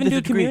 Did you even need do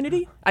the degree.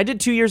 community? I did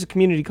 2 years of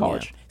community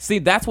college. See,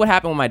 that's what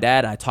happened with my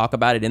dad. I talk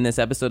about it in this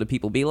episode of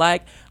People Be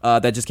Like,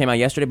 that just came out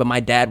yesterday, but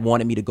my dad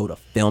wanted me to go to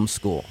film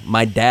school.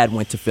 My dad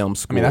went to film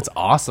school. I mean, that's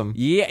awesome.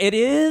 Yeah, it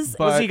is.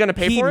 Was he going to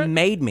pay for it? He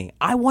made me.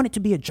 I wanted to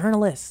be a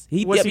journalist.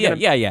 Was he gonna-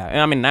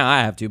 Yeah. I mean, now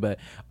I have to, but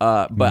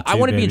I too,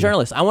 wanted to be a baby.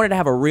 journalist. I wanted to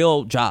have a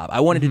real job. I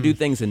wanted to do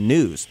things in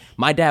news.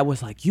 My dad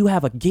was like, you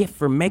have a gift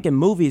for making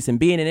movies and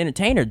being an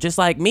entertainer, just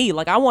like me,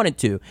 like I wanted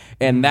to.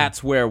 And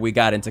that's where we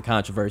got into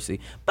controversy.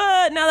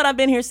 But now that I've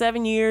been here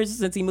 7 years,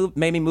 since he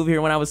made me move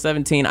here when I was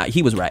 17,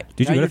 he was right.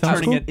 Did you Now go you're to film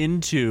turning school? it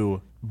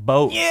into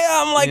both. Yeah,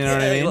 I'm like, You know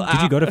what I mean?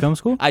 Did you go to film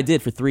school? I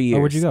did for 3 years.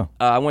 where'd you go?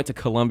 I went to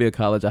Columbia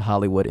College of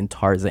Hollywood in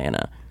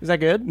Tarzana. Is that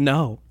good?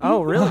 No.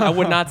 Oh, really? I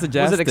would not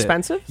suggest Was it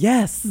expensive?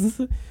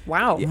 Yes.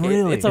 Wow.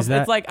 Really? It's Is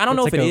that- like, I don't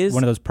know it's if like it is.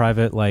 one of those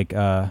private, Like,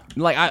 I don't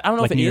know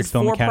like if it New York is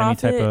Film for Academy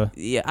profit. type of-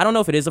 Yeah, I don't know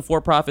if it is a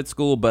for-profit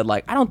school, but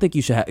like, I don't think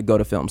you should go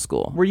to film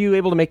school. Were you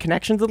able to make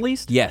connections at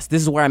least? Yes,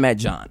 this is where I met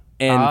John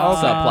and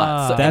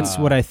subplot. So, That's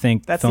what I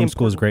think That's the film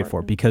school is important great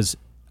for, part. because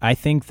I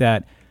think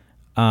that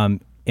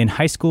in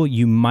high school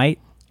you might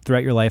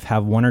throughout your life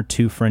have one or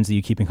two friends that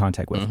you keep in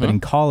contact with, but in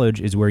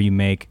college is where you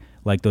make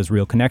like those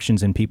real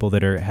connections and people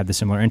that have the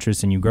similar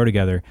interests and you grow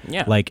together.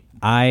 Yeah. Like,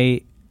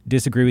 I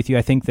disagree with you.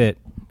 I think that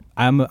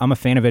I'm a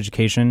fan of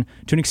education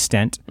to an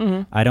extent.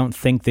 I don't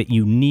think that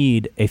you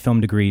need a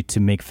film degree to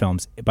make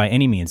films by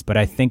any means, but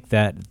I think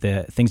that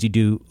the things you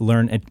do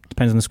learn, it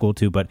depends on the school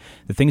too, but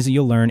the things that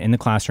you'll learn in the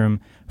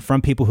classroom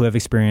from people who have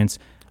experience,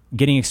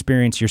 getting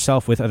experience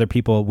yourself with other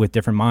people with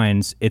different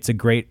minds, it's a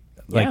great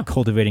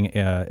cultivating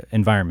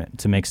environment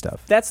to make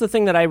stuff. That's the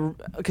thing that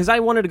because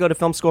I wanted to go to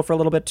film school for a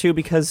little bit too,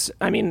 because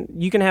I mean,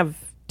 you can have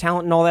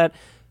talent and all that,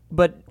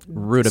 but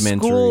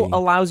Rudimentary. school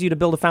allows you to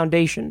build a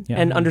foundation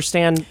and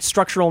understand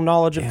structural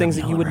knowledge of things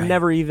that you would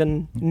never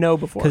even know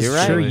before.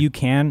 Because sure, you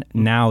can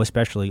now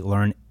especially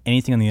learn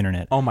anything on the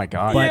internet. Oh my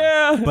god.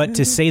 But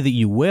to say that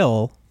you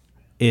will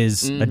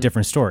is a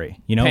different story.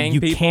 You know, Paying you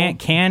people?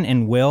 can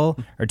and will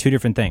are two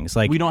different things.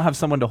 Like We don't have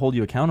someone to hold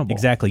you accountable.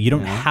 exactly, you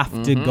don't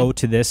have to go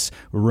to this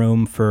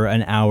room for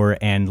an hour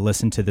and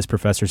listen to this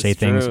professor say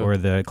things true. or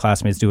the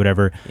classmates do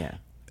whatever. Yeah.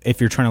 If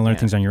you're trying to learn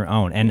things on your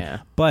own,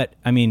 but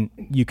I mean,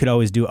 you could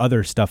always do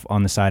other stuff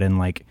on the side and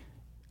like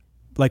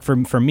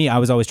for me, I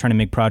was always trying to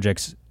make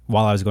projects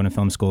while I was going to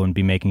film school and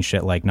be making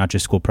shit like not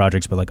just school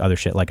projects but like other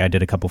shit. Like I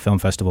did a couple film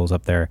festivals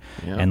up there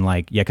and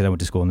like because I went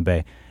to school in the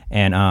Bay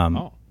and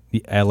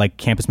like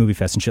campus movie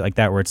fest and shit like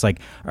that where it's like,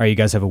 all right, you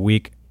guys have a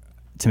week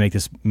to make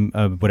this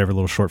whatever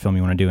little short film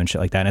you want to do and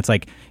shit like that. And it's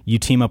like you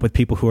team up with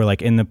people who are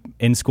like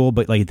in school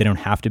but like they don't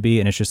have to be,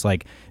 and it's just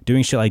like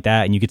doing shit like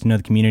that and you get to know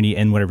the community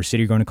in whatever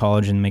city you're going to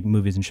college and make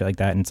movies and shit like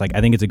that. And it's like I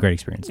think it's a great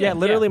experience. Yeah,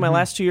 literally my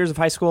last 2 years of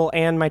high school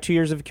and my 2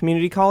 years of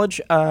community college,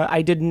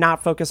 I did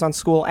not focus on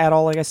school at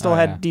all. Like I still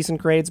had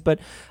decent grades, but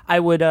I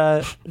would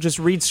just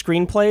read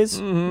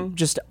screenplays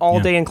just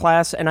all day in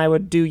class, and I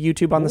would do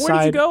YouTube on the side. Where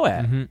did you go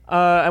at?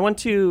 I went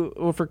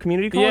to for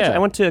community college. Yeah. I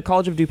went to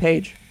College of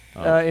DuPage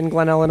in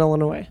Glen Ellen,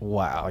 Illinois.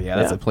 Wow, yeah,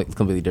 that's a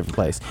completely different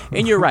place.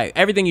 And you're right.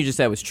 Everything you just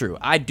said was true.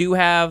 I do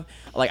have,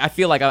 I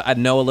feel like I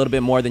know a little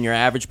bit more than your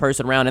average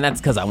person around, and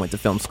that's because I went to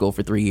film school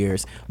for 3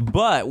 years.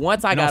 But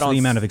once I And got also on... the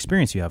amount of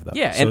experience you have though.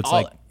 Yeah, so it's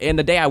and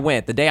the day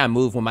I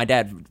moved, when my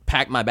dad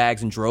packed my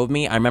bags and drove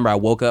me, I remember I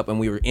woke up and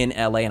we were in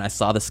LA and I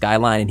saw the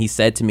skyline, and he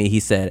said to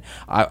me,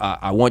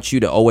 I want you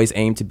to always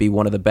aim to be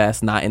one of the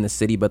best, not in the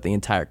city, but the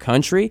entire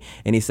country.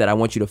 And he said, I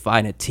want you to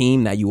find a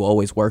team that you will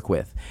always work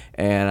with.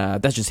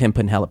 And that's just him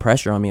putting hella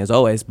pressure on me as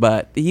always.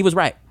 But he was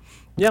right.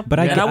 Yeah, but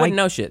I wouldn't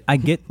know shit. I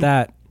get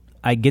that.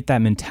 I get that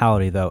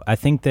mentality though. I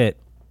think that,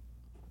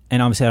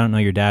 and obviously I don't know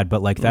your dad,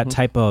 but like that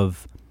type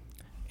of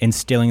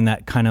instilling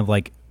that kind of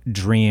like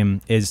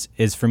dream is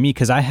for me,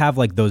 because I have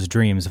like those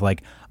dreams of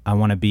like I don't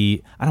want to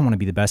be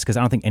the best, because I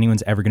don't think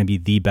anyone's ever going to be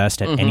the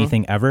best at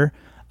anything ever.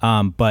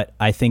 But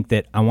I think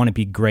that I want to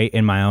be great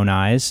in my own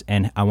eyes,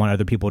 and I want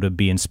other people to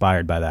be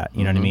inspired by that.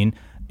 You know what I mean?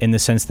 In the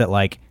sense that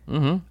like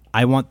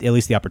I want at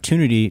least the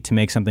opportunity to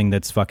make something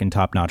that's fucking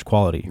top-notch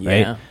quality,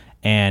 right?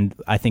 And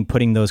I think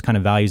putting those kind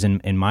of values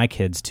in my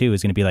kids too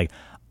is going to be like,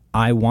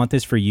 I want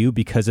this for you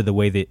because of the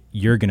way that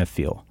you're going to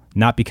feel.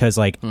 Not because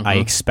like I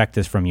expect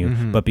this from you,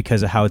 but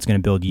because of how it's going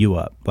to build you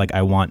up. Like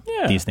I want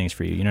these things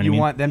for you. You know what I mean? You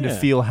want them to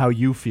feel how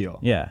you feel.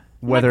 Yeah.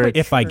 Whether it's,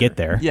 if I get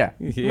there. yeah.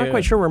 I'm not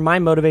quite sure where my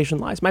motivation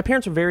lies. My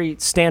parents are very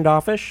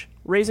standoffish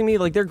raising me.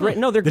 Like they're great.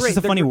 No, they're This great. is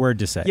a They're funny gr- word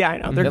to say. Yeah, I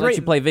know. They're They let great.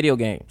 you play video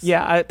games.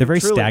 Yeah, They're very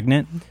truly.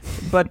 stagnant.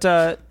 But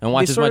And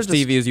watch they as sort much of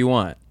just- TV as you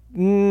want. I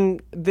mean,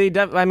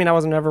 I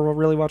wasn't ever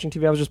really watching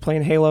TV. I was just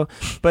playing Halo.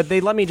 But they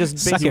let me just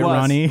Suck basically it,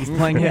 Ronnie. He's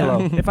playing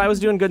Halo. If I was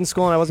doing good in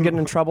school and I wasn't getting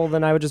in trouble,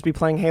 then I would just be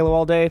playing Halo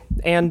all day.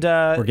 And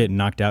Or getting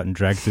knocked out and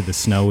dragged through the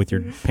snow with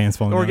your pants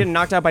falling or down. getting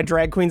knocked out by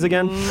drag queens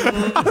again.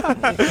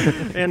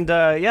 And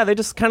they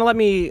just kind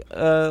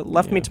of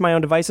left me to my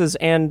own devices.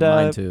 And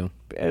Mine too.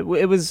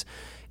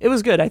 It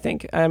was good, I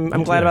think. I'm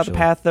glad about the actually.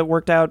 path that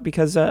worked out,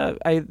 because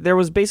there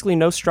was basically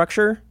no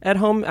structure at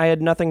home. I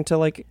had nothing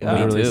to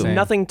too.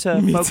 nothing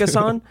to focus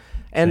on,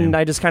 and Same.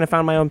 I just kind of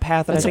found my own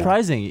path. And That's I think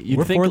surprising. You'd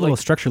We're think four like, little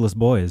structureless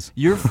boys.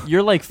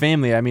 you're like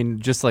family. I mean,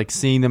 just like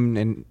seeing them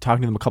and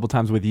talking to them a couple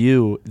times with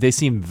you, they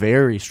seem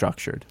very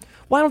structured.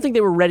 well, I don't think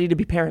they were ready to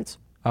be parents,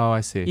 Oh,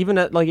 I see. even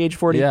at like age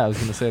 40. Yeah, I was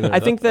gonna say that.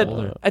 I think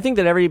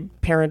that every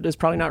parent is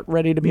probably not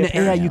ready to be a Yeah,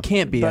 parent. you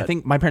can't be. I But-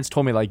 think my parents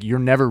told me like you're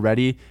never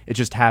ready. It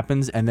just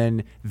happens, and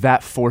then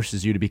that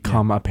forces you to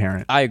become a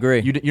parent. I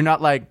agree. You're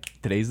not like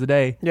today's the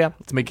day. Yeah.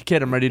 Let's make a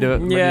kid. I'm ready to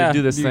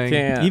do this you thing.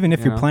 can't. Even if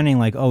you you're know? planning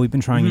like, oh, we've been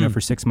trying for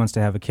 6 months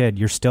to have a kid,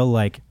 you're still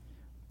like,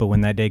 but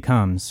when that day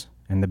comes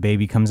and the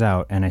baby comes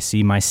out and I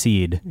see my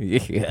seed,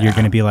 Yeah. you're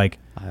going to be like,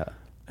 I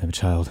have a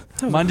child.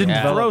 Mine didn't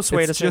develop. Gross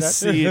way It's to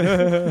say just that.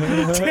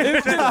 seed.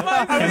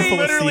 I'm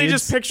literally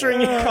just picturing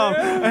you come.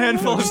 A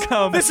handful of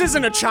cum. This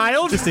isn't a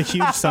child. Just a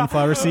huge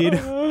sunflower seed.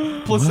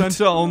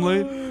 Placenta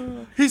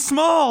only. He's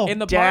small. in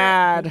the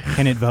part, Dad.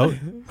 Can it vote?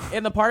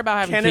 in the part about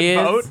having Can it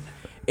kids, vote?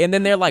 and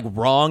then they're like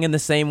wrong in the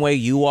same way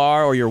you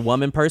are or your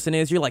woman person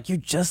is. You're like, you're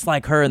just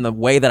like her in the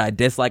way that I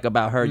dislike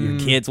about her. Your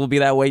kids will be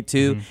that way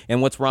too.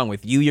 And what's wrong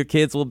with you? Your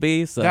kids will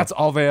be. So That's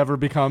all they ever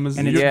become is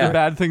And the it's-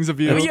 bad things of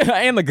you. yeah,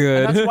 and the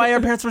good. That's why our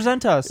parents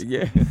resent us.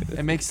 yeah.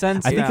 It makes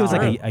sense. I think it was now.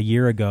 like a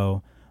year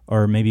ago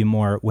or maybe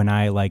more when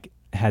I like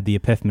had the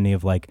epiphany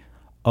of like,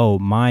 oh,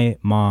 my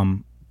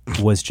mom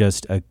was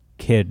just a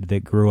kid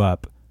that grew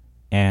up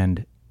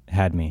and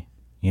had me,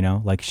 you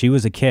know, like she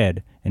was a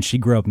kid and she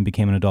grew up and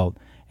became an adult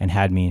and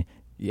had me.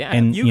 Yeah.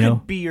 And You you could know,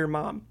 be your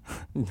mom.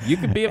 You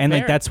could be a and like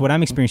parent. that's what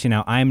I'm experiencing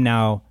now. I'm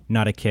now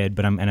not a kid,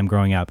 but I'm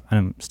growing up and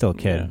I'm still a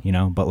kid, you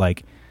know, but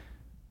like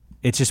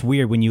it's just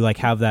weird when you like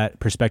have that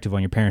perspective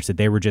on your parents that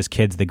they were just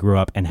kids that grew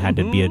up and had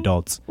to be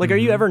adults. Like, are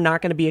you ever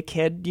not going to be a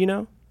kid? You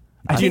know?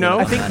 Do you know?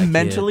 I think Not a kid.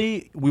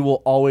 mentally we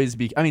will always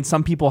be. I mean,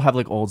 some people have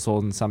like old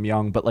souls and some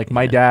young, but like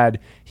my dad,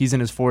 he's in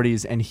his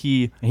 40s and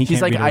he's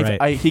can't like read or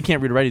write. he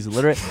can't read or write. He's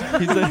illiterate.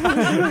 He's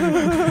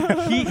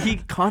like, he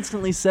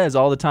constantly says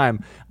all the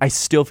time, I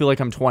still feel like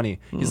I'm 20.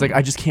 He's like,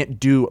 I just can't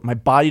do. My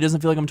body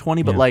doesn't feel like I'm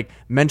 20, but like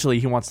mentally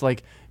he wants to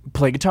like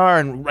play guitar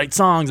and write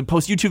songs and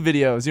post YouTube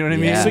videos. You know what I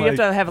mean? Yeah. So you have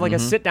Like, to have like a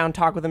sit down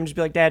talk with him and just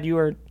be like, Dad, you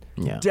are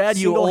Dad,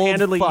 you old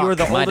single-handedly, fuck. you are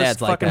the My oldest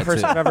dad's like fucking that,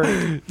 person too. I've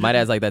ever. My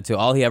dad's like that too.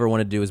 All he ever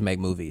wanted to do was make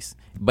movies.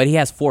 But he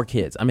has 4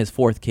 kids. I'm his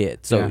 4th kid.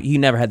 So Yeah. he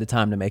never had the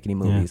time to make any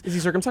movies. Is he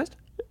circumcised?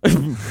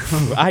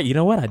 You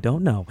know what? I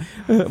don't know.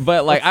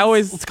 But like I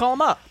always Let's call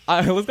him up.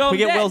 let's go. We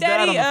get Will's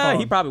dad on the phone.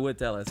 He probably would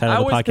tell us. Title I of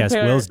the always podcast: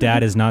 compare- Will's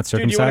dad is not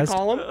Dude, you want circumcised. to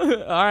call him?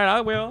 All right,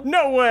 I will.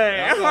 No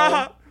way.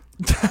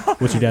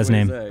 What's your dad's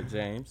name?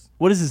 James.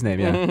 What is his name?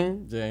 Yeah,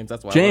 James.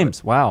 That's why.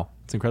 James. Wow,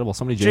 it's incredible.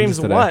 So many James.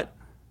 James what?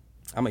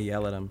 I'm gonna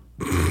yell at him.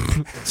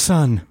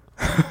 Son.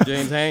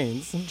 James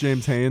Haynes.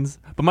 James Haynes.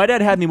 But my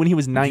dad had me when he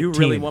was 19. You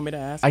really want me to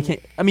ask? I him? can't.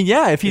 I mean,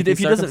 yeah. If he If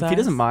he's doesn't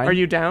circumcised? mind. Are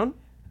you down?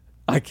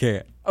 I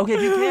can't. Okay,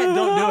 if you can't,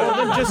 don't do it.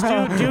 Then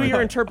just do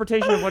your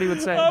interpretation of what he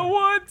would say.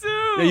 want to.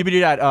 Yeah, you be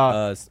your dad.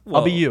 I'll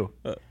well, be you.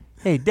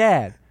 Hey,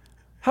 Dad.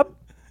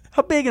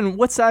 How big and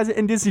what size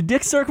and is your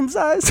dick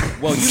circumcised?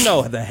 Well, you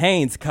know the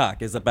Haynes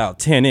cock is about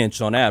 10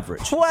 inch on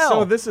average. Wow.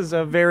 So this is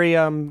a very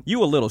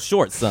You a little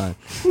short, son.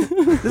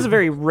 this is a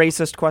very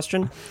racist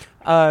question,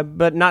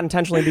 but not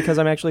intentionally because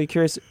I'm actually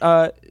curious.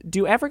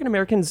 Do African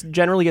Americans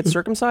generally get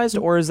circumcised,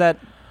 or is that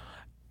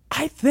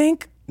I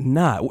think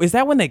not. Is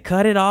that when they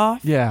cut it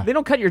off? yeah. they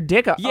don't cut your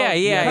dick off? Yeah, Oh,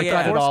 yeah, cut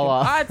yeah. it all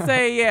off. I'd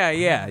say,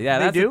 yeah.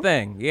 That's do? the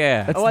thing.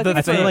 Yeah. That's Oh, I the think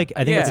I feel thing. like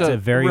I think Yeah. it's a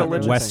very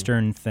religious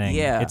Western thing.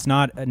 Yeah. It's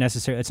not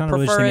necessarily. It's not a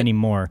religious Prefer thing it.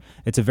 anymore.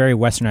 It's a very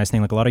Westernized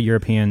thing. Like a lot of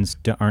Europeans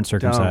aren't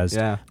circumcised.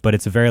 yeah. But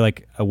it's a very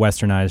like a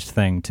Westernized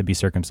thing to be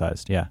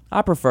circumcised. Yeah.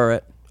 I prefer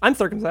it. I'm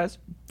circumcised.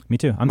 Me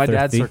too. I'm My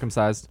dad's 30.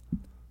 circumcised.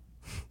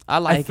 I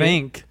like I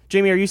think.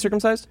 Jamie, are you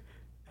circumcised?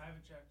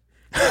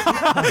 He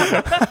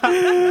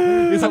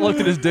hasn't looked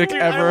at his dick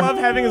ever. I love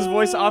having his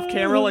voice off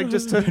camera, like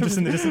just in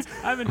the distance.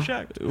 I haven't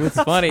checked. What's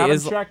funny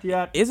is checked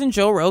yet. isn't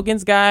Joe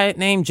Rogan's guy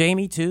named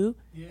Jamie too?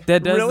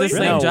 That does Really? the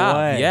same No job.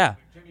 way. Yeah.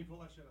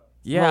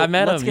 Yeah, I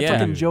met Let's him. get Yeah.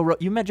 fucking Joe.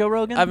 You met Joe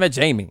Rogan? I've met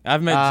Jamie.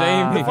 I've met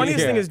Jamie. The funniest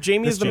Yeah. thing is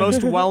Jamie is the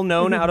most well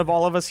known out of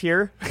all of us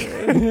here.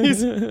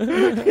 he's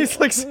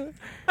like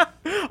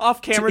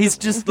off camera. He's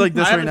just like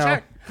this I right haven't now.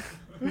 checked.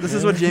 This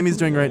is what Jamie's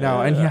doing right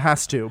now, and he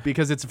has to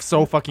because it's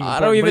so fucking. I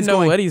important. don't But even he's know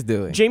going, what he's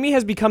doing. Jamie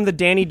has become the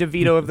Danny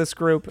DeVito of this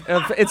group.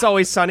 Of It's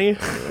Always Sunny.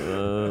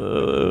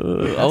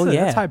 Oh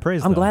yeah, that's high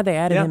praise, I'm though. glad they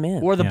added Yeah. him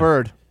in. Or the Yeah.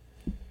 bird.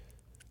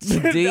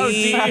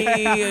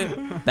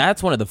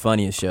 That's one of the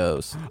funniest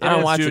shows. I don't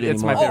is, watch dude. it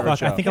It's my anymore. favorite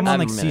Fuck, I show. think I'm I on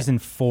like haven't met it. season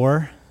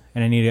 4,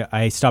 and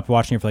I stopped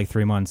watching it for like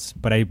 3 months.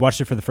 But I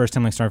watched it for the first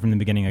time, like starting from the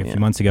beginning, like a few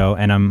months ago,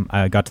 and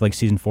I got to like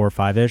season 4 or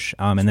 5 ish,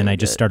 and then really I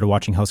just good. started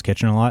watching Hell's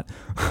Kitchen a lot.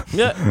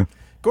 Yeah.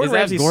 Gordon Is that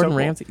Ramsay's Gordon so cool.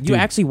 Ramsay? You Dude.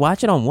 actually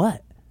watch it on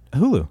what?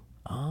 Hulu.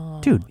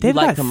 Dude, they've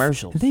like got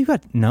commercials. They've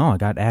got I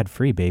got ad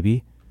free,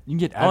 baby. You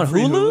can get On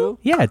ad-free Hulu?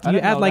 Yeah, you didn't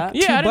add know like that.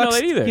 Yeah, I didn't know $2.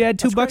 that either. You add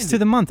 $2 That's to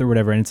the month or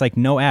whatever, and it's like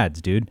no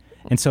ads, dude.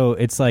 And so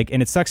it's like,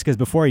 and it sucks because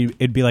before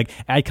it'd be like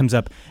ad comes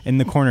up in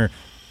the corner,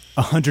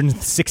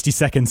 160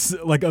 seconds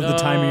like of the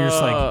time, and you're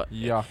just like,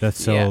 Yeah.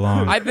 that's so Yeah.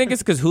 long. I think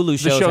it's because Hulu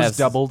shows show's have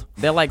doubled.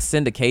 They're like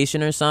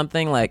syndication or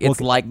something. Like it's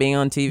Well, like being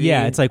on TV.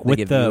 Yeah, it's like They with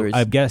get the viewers.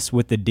 I guess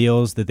with the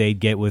deals that they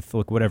get with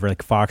like whatever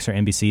like Fox or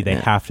NBC, they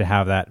have to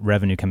have that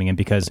revenue coming in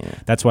because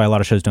that's why a lot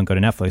of shows don't go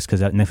to Netflix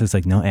because Netflix is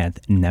like no ad,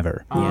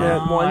 never.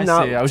 Yeah, Oh, one, I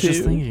not see. I was just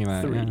two, thinking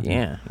that. three.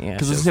 Yeah. yeah. Because I was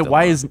shows gonna say, still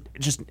why on. is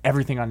just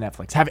everything on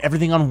Netflix? Have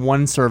everything on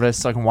one service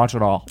so I can watch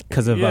it all.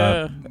 Because of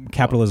Yeah.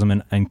 capitalism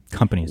and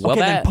companies. Well,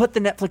 Okay, then that- put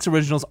the Netflix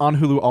originals on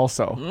Hulu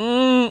also.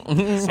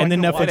 and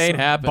then It Netflix ain't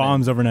happening.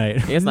 bombs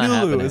overnight. It's not Hulu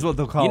happening. is what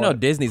they'll call You know it.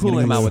 Disney's going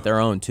to come Hulu. out with their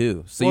own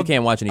too, so Well, you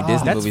can't watch any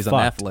Disney That's movies fucked.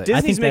 on Netflix. Disney's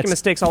I think making that's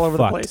mistakes all over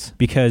the fucked place.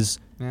 because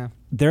Yeah.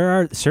 there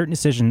are certain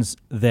decisions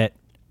that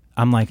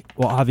I'm like,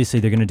 well, obviously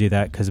they're going to do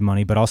that because of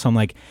money, but also I'm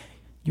like,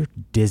 you're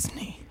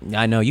Disney.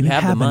 I know you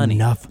have the money.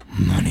 enough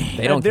money.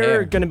 They don't They're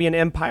care. going to be an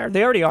empire.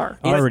 They already are.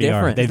 It's Already are.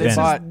 different. They've They been.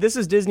 bought- This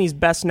is Disney's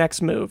best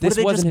next move. What This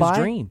did they wasn't just his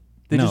buy? dream.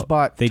 They No, just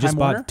bought. They just Time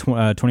bought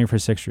Warner?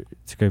 21st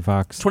Street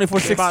Fox. 24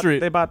 They 6th bought, Street.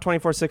 they bought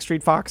 24 6th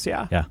Street Fox,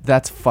 yeah. Yeah.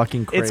 That's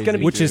fucking crazy. It's going to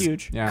be Which is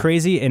huge. Yeah.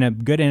 crazy in a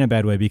good and a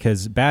bad way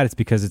because bad it's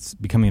because it's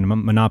becoming a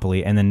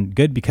monopoly, and then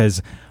good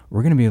because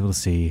we're going to be able to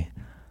see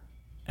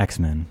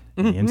X-Men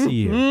in the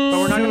MCU,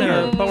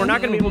 But we're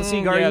not going to be able to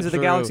see Guardians of the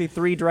true. Galaxy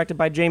 3 directed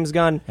by James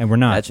Gunn. and we're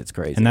not. That shit's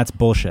crazy. and that's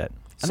bullshit.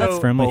 So-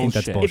 I firmly think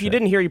that's Bullshit. bullshit. If you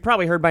didn't hear, you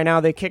probably heard by now,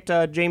 they kicked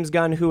James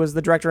Gunn, who was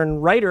the director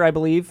and writer, I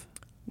believe.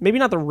 Maybe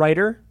not the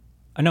writer.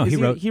 no, Is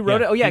he wrote. He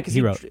wrote it? Oh, yeah, because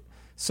he wrote.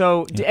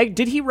 So,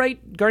 did he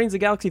write Guardians of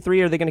the Galaxy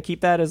 3? Or are they going to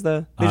keep that as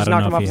the... They I just don't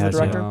knocked know him if off he as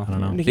the has director? yet. I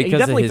don't know. He because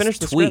definitely of his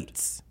finished the script.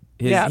 tweets.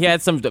 Yeah. He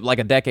had some like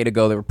a decade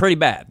ago. They were pretty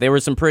bad. They were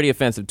some pretty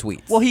offensive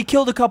tweets. Well, he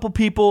killed a couple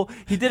people.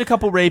 He did a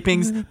couple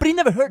rapings, but he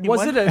never hurt anyone.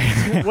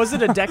 Was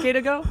it a decade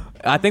ago?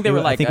 I think they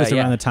were like I think it was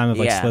around yeah. the time of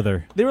like Yeah.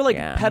 Slither. They were like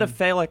Yeah.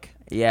 pedophilic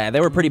Yeah, they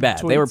were pretty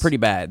bad. They were pretty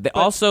bad.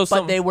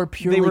 But they were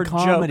purely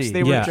comedy. Jokes.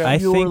 They were Yeah, jokes. I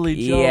think- purely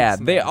jokes. Yeah,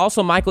 they man.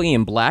 also Michael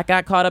Ian Black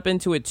got caught up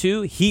into it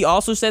too. He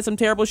also said some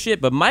terrible shit,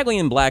 but Michael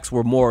Ian Black's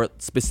were more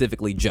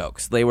specifically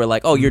jokes. They were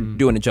like, "Oh, you're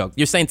doing a joke.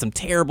 You're saying some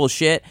terrible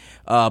shit."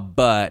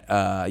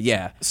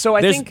 Yeah. So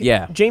I think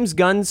yeah. James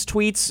Gunn's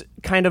tweets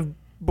kind of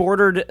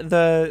bordered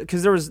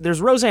because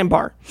there's Roseanne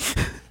Barr.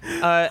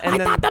 And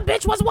then, the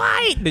bitch was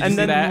white. Did you and see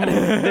then that?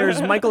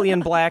 there's Michael Ian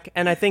Black,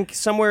 and I think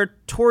somewhere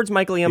towards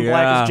Michael Ian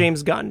Black Yeah. is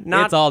James Gunn.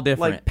 Not It's all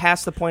different. like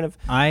past the point of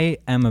I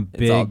am a all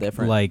big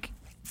different. like.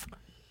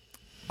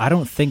 I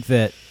don't think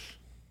that,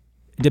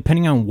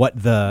 depending on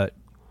what the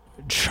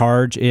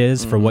charge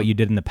is for what you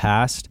did in the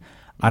past,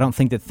 I don't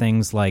think that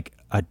things like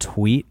a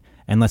tweet,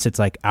 unless it's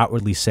like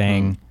outwardly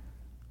saying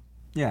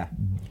Yeah.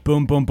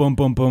 boom, boom, boom,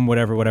 boom, boom,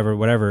 whatever.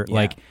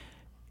 Like,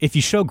 if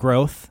you show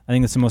growth, I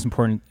think that's the most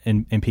important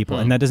in people,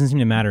 and that doesn't seem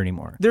to matter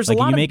anymore. There's a like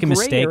lot you of make a gray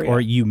mistake, area.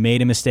 or you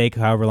made a mistake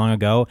however long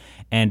ago,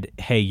 and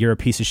hey, you're a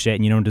piece of shit,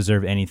 and you don't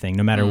deserve anything.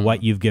 No matter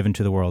what you've given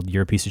to the world,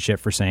 you're a piece of shit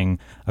for saying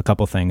a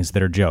couple things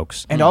that are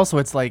jokes, And also,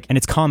 it's like and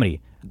it's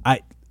comedy.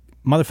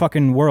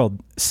 Motherfucking world,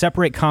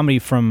 separate comedy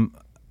from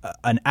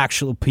an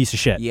actual piece of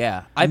shit.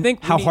 Yeah, I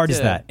think How we need hard is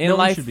to- that? in No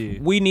one life? should be.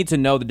 We need to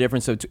know the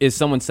difference. Is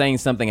someone saying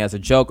something as a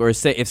joke, or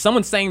if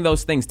someone's saying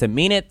those things to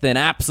mean it, then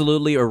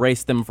absolutely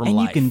erase them from And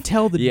you life. can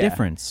tell the Yeah.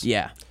 difference.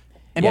 Yeah,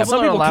 And yeah, people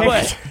some are allowed,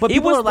 can't. but It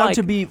people was are allowed like-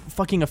 to be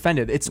fucking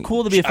offended. It's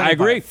cool to be offended. I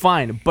agree. by it,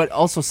 fine, but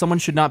also someone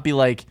should not be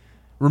like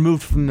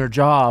removed from their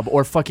job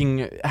or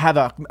fucking have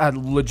a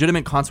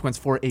legitimate consequence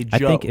for a joke. I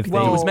think if it they-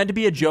 was meant to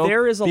be a joke,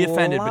 there is a be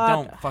offended, but lot-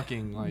 don't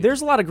fucking like.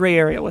 There's a lot of gray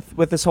area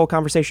with this whole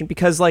conversation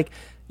because, like,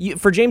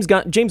 for James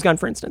Gunn,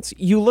 for instance,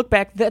 you look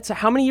back. That's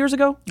how many years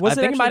ago? Was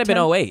I think it might have been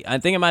 10? 08. I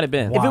think it might have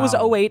been. If it was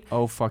 08,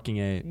 oh fucking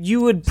 8.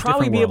 you would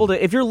probably different be able world.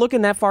 to, if you're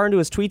looking that far into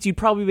his tweets, you'd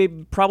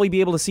probably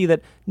be able to see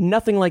that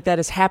nothing like that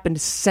has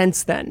happened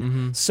since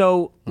then.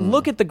 So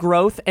look at the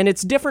growth, and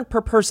it's different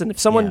per person.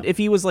 If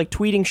he was like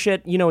tweeting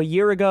shit, a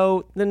year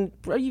ago, then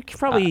you could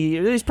probably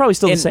he's probably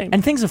still the same.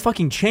 And things have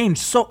fucking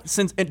changed so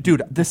since,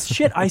 dude, this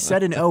shit I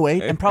said in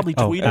 08 and probably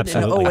Oh, tweeted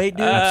absolutely. in 08,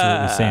 dude.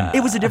 Absolutely same.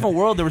 It was a different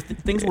world. There were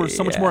things were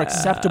so much more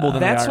acceptable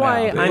than That's they are why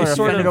now. People I'm are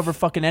sort offended of- over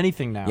fucking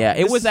anything now. Yeah,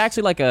 it was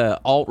actually like a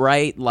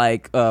alt-right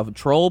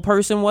troll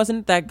person, wasn't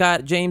it, that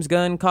got James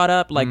Gunn caught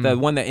up? Like the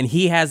one that, and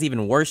he has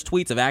even worse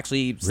tweets of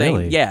actually saying,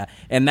 Really? yeah,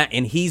 and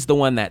he's the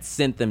one that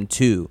sent them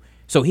to.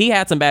 So he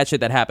had some bad shit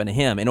that happened to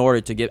him in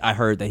order to get, I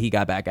heard that he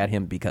got back at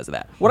him because of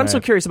that. What I'm so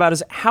curious about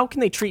is how can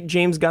they treat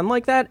James Gunn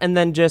like that and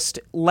then just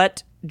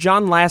let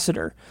John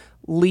Lasseter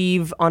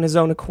leave on his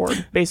own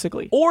accord,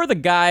 basically? Or the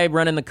guy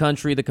running the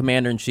country, the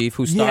commander-in-chief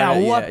who Yeah,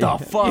 started. what the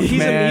fuck, He's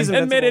man?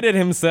 invincible. admitted it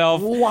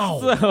himself. Wow.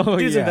 So,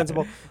 Dude's yeah.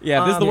 invincible.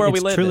 Yeah, this is the world we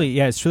It's live truly, in.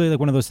 yeah, it's truly like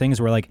one of those things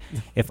where, like,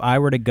 if I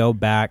were to go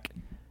back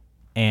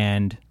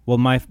and, well,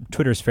 my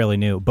Twitter is fairly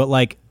new, but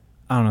like,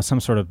 I don't know, some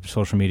sort of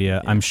social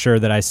media, I'm sure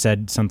that I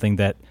said something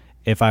that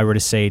if I were to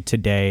say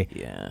today,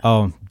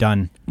 oh,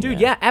 done. Dude,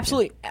 yeah,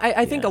 absolutely.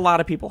 I think a lot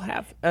of people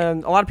have. A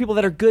lot of people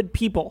that are good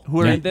people.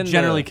 Who are And then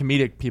generally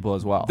comedic people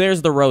as well.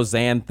 There's the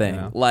Roseanne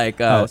thing, like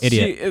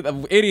idiot.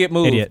 idiot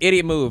move, Idiot.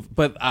 idiot move.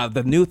 But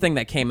the new thing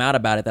that came out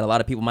about it that a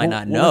lot of people might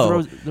not what know.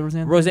 was the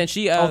Roseanne thing? Roseanne,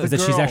 she Is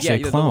that she's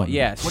actually a the clone. one-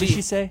 yeah, What did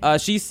she say?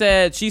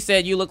 She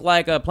said you look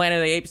like a Planet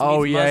of the Apes meets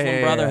Oh, yeah, Muslim yeah,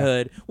 yeah.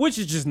 Brotherhood, which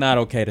is just not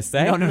okay to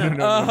say.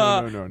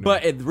 No.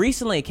 But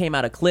recently came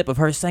out a clip of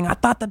her saying, "I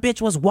thought the bitch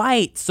was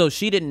white," so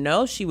she didn't know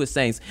she was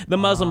saying the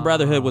Muslim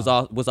Brotherhood was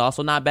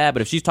also not bad.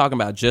 But if she's talking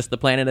about just the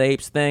Planet of the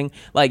Apes thing,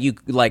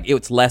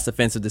 it's less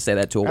offensive to say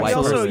that to a white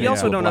person. You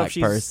also than to a don't know if black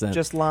she's person.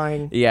 just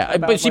lying. Yeah,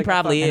 about, but she like,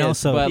 probably a is. And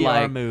also- but PR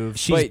like, move.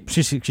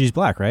 She's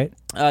black, right?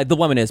 the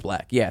woman is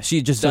black. Yeah,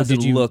 she just So doesn't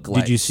did you look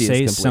like. did you she is say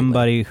completely.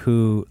 somebody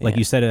who, like Yeah.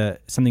 you said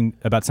something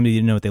about somebody you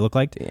didn't know what they looked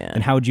like? Yeah.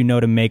 And how would you know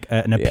to make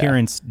an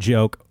appearance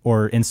joke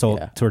or insult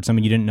Yeah. towards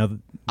someone you didn't know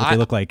what they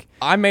look like?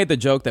 I made the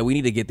joke that we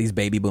need to get these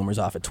baby boomers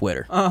off of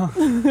Twitter.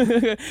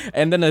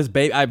 And then this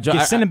baby,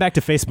 Send them back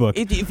to Facebook.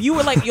 If you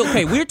were like,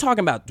 okay, we're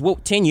talking about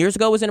what 10 years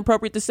ago was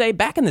inappropriate to say.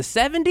 Back in the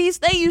 70s,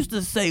 they used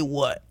to say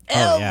whatever.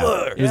 Oh,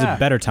 yeah. It was a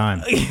better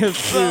time.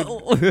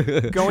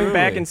 Going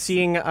back and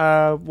seeing,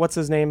 what's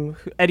his name?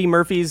 Eddie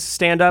Murphy's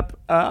stand-up.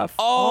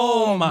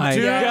 Oh my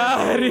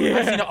god!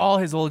 I've seen all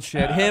his old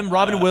shit. Him,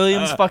 Robin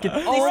Williams, fucking.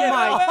 Oh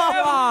my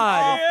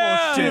god,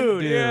 awful shit,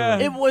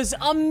 dude. It was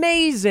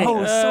amazing. Oh,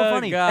 it was so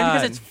funny. God. And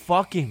because it's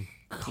fucking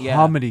Yeah.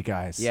 comedy,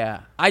 guys.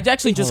 Yeah, I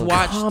actually just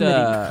watched. Have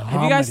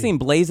you guys comedy. seen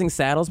Blazing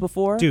Saddles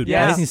before? Dude,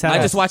 Yeah. Blazing Saddles.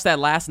 I just watched that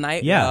last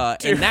night. Yeah.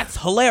 and that's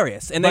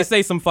hilarious. And they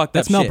say some fucked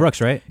That's up Mel shit.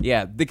 Brooks, right?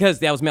 Yeah, because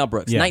that was Mel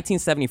Brooks. Yeah.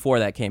 1974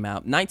 that came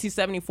out.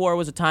 1974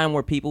 was a time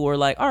where people were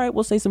like, all right,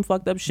 we'll say some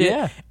fucked up shit.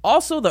 Yeah.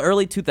 Also, the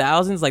early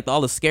 2000s, like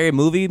all the scary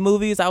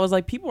movies, I was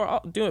like, people are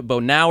all doing it.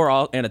 But now we're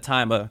all in a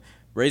time of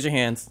raise your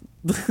hands.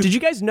 Did you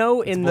guys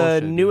know in the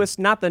bullshit, newest,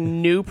 not the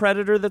new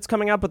Predator that's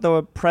coming out, but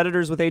the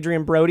Predators with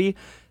Adrian Brody,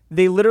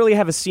 they literally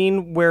have a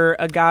scene where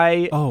a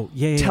guy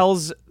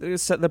tells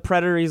the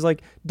Predator, he's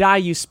like, die,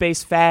 you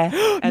space fat.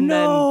 And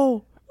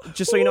then,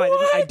 just so you know,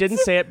 I didn't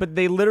say it, but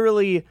they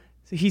literally,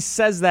 he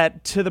says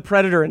that to the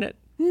Predator in it.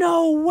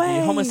 No way.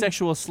 The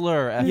homosexual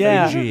slur, F-A-G.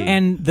 Yeah.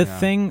 And the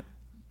thing,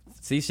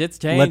 See, shit's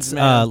changed,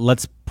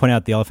 let's point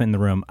out the elephant in the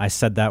room. I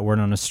said that word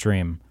on a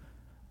stream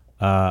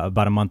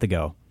about a month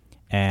ago,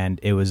 and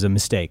it was a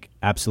mistake.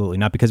 Absolutely.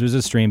 Not because it was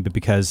a stream, but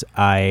because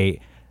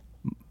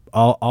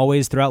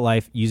always throughout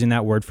life, using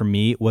that word for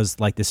me was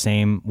like the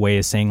same way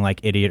as saying like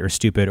idiot or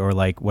stupid or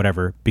like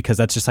whatever, because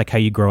that's just like how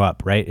you grow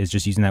up, right? Is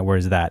just using that word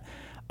as that.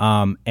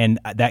 And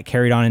that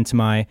carried on into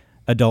my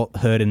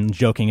adulthood and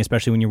joking,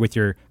 especially when you're with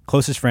your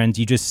closest friends.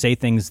 You just say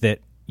things that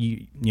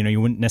you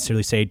wouldn't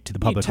necessarily say to the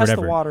public. Test or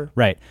whatever. the water.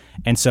 Right.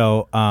 And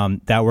so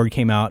that word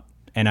came out,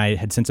 and I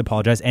had since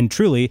apologized. And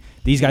truly,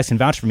 these guys can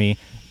vouch for me,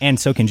 and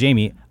so can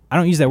Jamie. I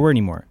don't use that word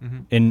anymore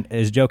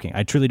as joking.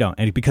 I truly don't.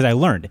 And because I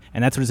learned,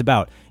 and that's what it's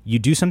about. You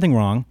do something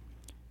wrong,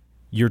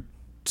 you're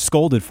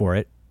scolded for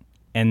it,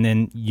 and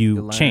then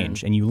you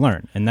change and you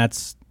learn. And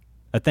that's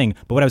a thing.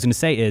 But what I was going to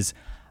say is,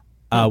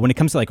 when it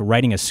comes to like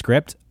writing a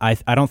script, I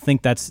don't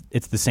think it's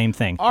the same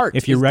thing. Art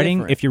if you're is writing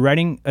different. If you're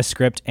writing a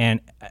script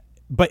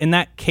but in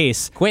that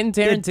case, Quentin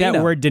Tarantino.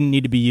 that word didn't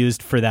need to be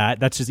used for that.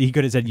 That's just, he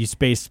could have said you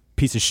space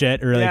piece of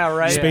shit or like Yeah,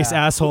 right. space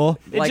asshole.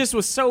 It just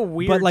was so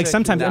weird. But like to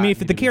sometimes, do I mean,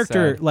 that. if the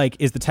character like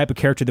is the type of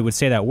character that would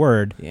say that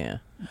word, Yeah.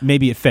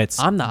 maybe it fits.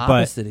 I'm the but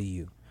opposite of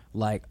you.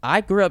 Like,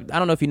 I grew up, I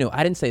don't know if you knew,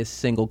 I didn't say a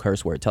single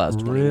curse word till I was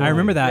 20. I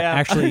remember that Yeah.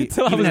 actually.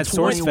 Until I Even was at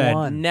SourceFed,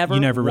 21. you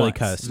never really once.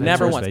 cussed. at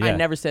Never SourceFed, once. yeah. I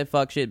never said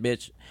fuck shit,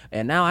 bitch.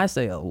 And now I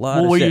say a lot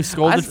Well, of were shit. you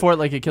scolded I- for it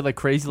like a kid like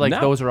crazy? Like No.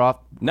 those are off?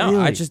 No,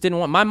 Really? I just didn't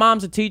want. My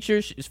mom's a teacher.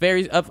 She's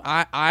very.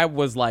 I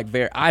was like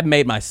very. I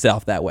made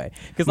myself that way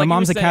because My like you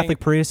mom's were a saying-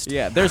 Catholic priest.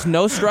 Yeah, there's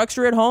no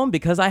structure at home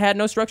because I had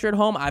no structure at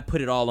home. I put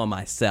it all on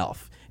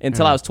myself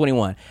until I was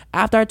 21.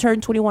 After I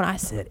turned 21, I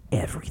said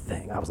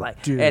everything. I was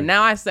like, and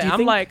now I say,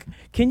 I'm like,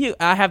 can you?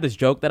 I have this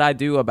joke that I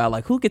do about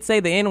like who could say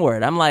the N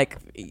word. I'm like,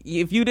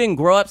 if you didn't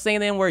grow up saying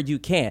the N word, you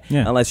can't.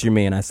 Yeah. Unless you're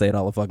me and I say it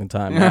all the fucking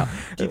time now.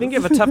 Do you think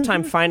you have a tough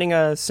time finding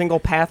a single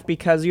path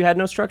because you had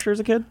no structure as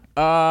a kid?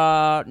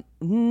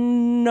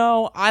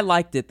 No, I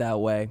liked it that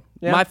way.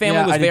 Yeah? My family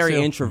Yeah, was I did very too.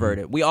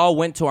 introverted. We all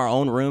went to our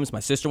own rooms. My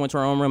sister went to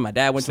her own room. My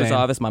dad went to his Same.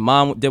 office. My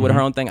mom did with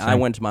her own thing. I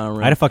went to my own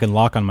room. I had a fucking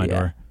lock on my Yeah.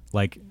 door.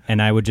 Like,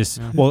 and I would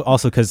just, well,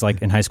 also because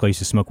like in high school I used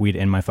to smoke weed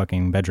in my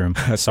fucking bedroom.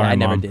 Sorry, I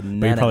never Mom, did but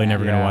none you're of probably that.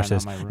 never gonna Yeah, watch not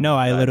this. my room. No,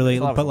 I literally,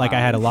 It's a lot but of like I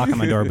had a loud. lock on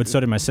my door, but so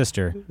did my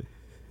sister.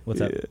 What's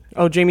up?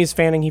 Oh, Jamie's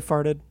fanning. He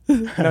farted.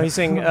 No, he's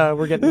saying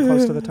we're getting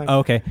close to the time. Oh,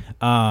 okay.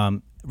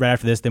 Right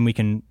after this, then we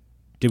can.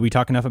 Did we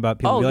talk enough about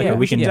people? Oh, Be Like? yeah, Or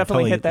we should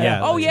definitely hit that.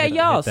 Yeah, Oh yeah, hit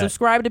y'all that.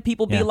 subscribe to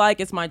People Be Yeah.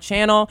 Like. It's my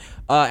channel.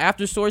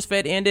 After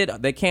SourceFed ended,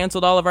 they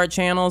canceled all of our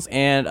channels,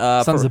 and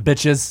Sons of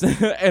bitches.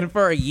 and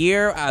for a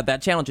year,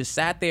 that channel just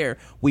sat there.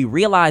 We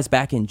realized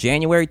back in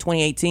January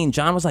 2018,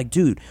 John was like,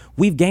 dude,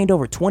 we've gained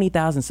over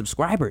 20,000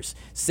 subscribers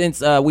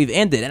since we've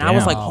ended. And I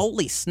was Damn. like,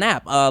 holy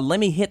snap, let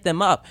me hit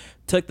them up.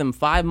 Took them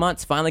 5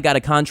 months, finally got a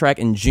contract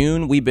in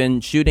June. We've been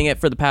shooting it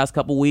for the past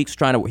couple weeks,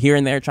 trying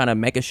to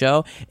make a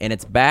show, and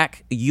it's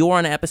back. You're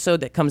on an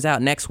episode that comes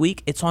out next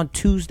week. It's on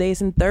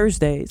Tuesdays and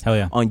Thursdays. Hell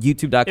yeah. On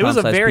YouTube.com. It was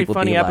a very /People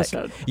funny Be Like.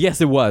 episode.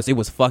 Yes, it was. It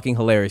was fucking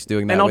hilarious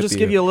doing that. And I'll with just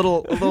give you a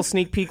little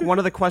sneak peek. One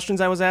of the questions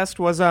I was asked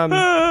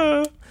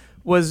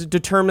was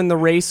determine the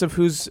race of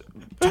who's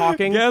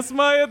talking. Guess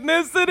my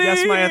ethnicity.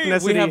 Guess my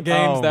ethnicity. We have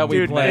games that we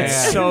dude, play.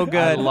 it's so good.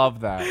 I love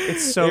that.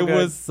 It's so it good.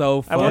 was so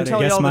I funny. won't tell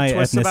you Guess all the my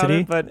twists about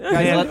ethnicity? it, but Guys,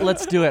 man,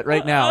 let's do it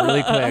right now,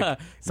 really quick.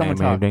 Someone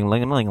talk. Ding,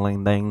 ling, ling,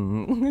 ling,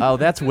 ding. Oh,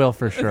 that's Will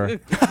for sure.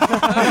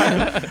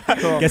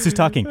 Guess who's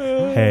talking?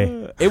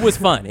 Hey, It was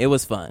fun. It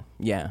was fun.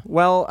 Yeah.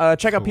 well,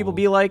 check out People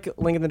Be Like.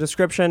 Link in the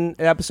description.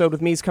 An episode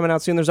with me is coming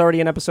out soon. There's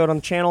already an episode on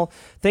the channel.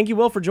 Thank you,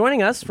 Will, for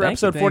joining us for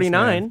Thank you. episode Thanks,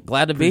 49. man.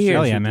 Glad to be here.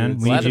 hell yeah, man.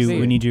 We Glad need to see you.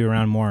 We need you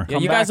around more. Yeah,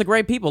 you guys are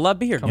great people. Love to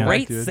be here. back,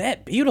 Great dude.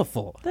 set.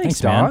 Beautiful.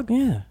 Thanks, man.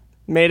 Yeah.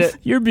 Made it.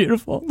 You're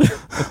beautiful.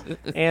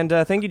 And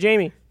thank you,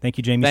 Jamie. Thank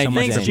you, Jamie, Thank so you,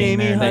 much Jamie. for being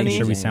Jamie, there, making honey.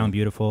 sure we sound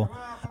beautiful.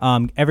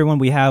 Everyone,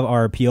 we have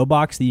our PO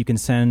box that you can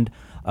send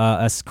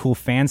us cool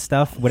fan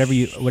stuff. Whatever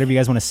you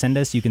guys want to send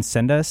us, you can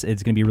send us.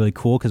 It's gonna be really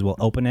cool because we'll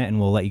open it and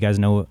we'll let you guys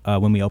know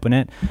when we open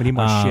it. We need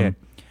more shit.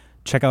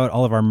 Check out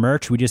all of our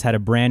merch. We just had a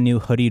brand new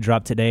hoodie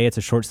drop today. It's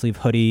a short sleeve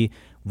hoodie,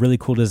 really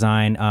cool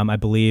design. I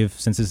believe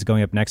since this is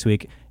going up next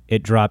week,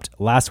 it dropped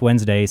last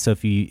Wednesday. So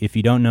if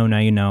you don't know, now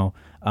you know.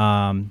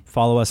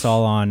 Follow us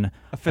all on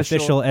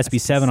official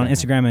SB7 on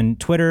Instagram and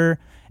Twitter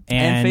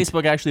And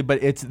Facebook, actually,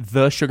 but it's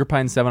the Sugar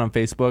Pine 7 on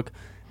Facebook.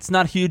 It's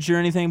not huge or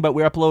anything, but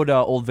we upload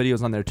old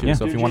videos on there too. Yeah.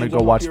 So if you want to go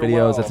watch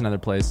videos, that's another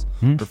place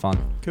for fun.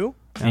 Cool.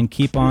 And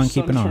keep on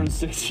keeping on.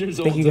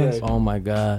 Thank you, guys. Oh my God.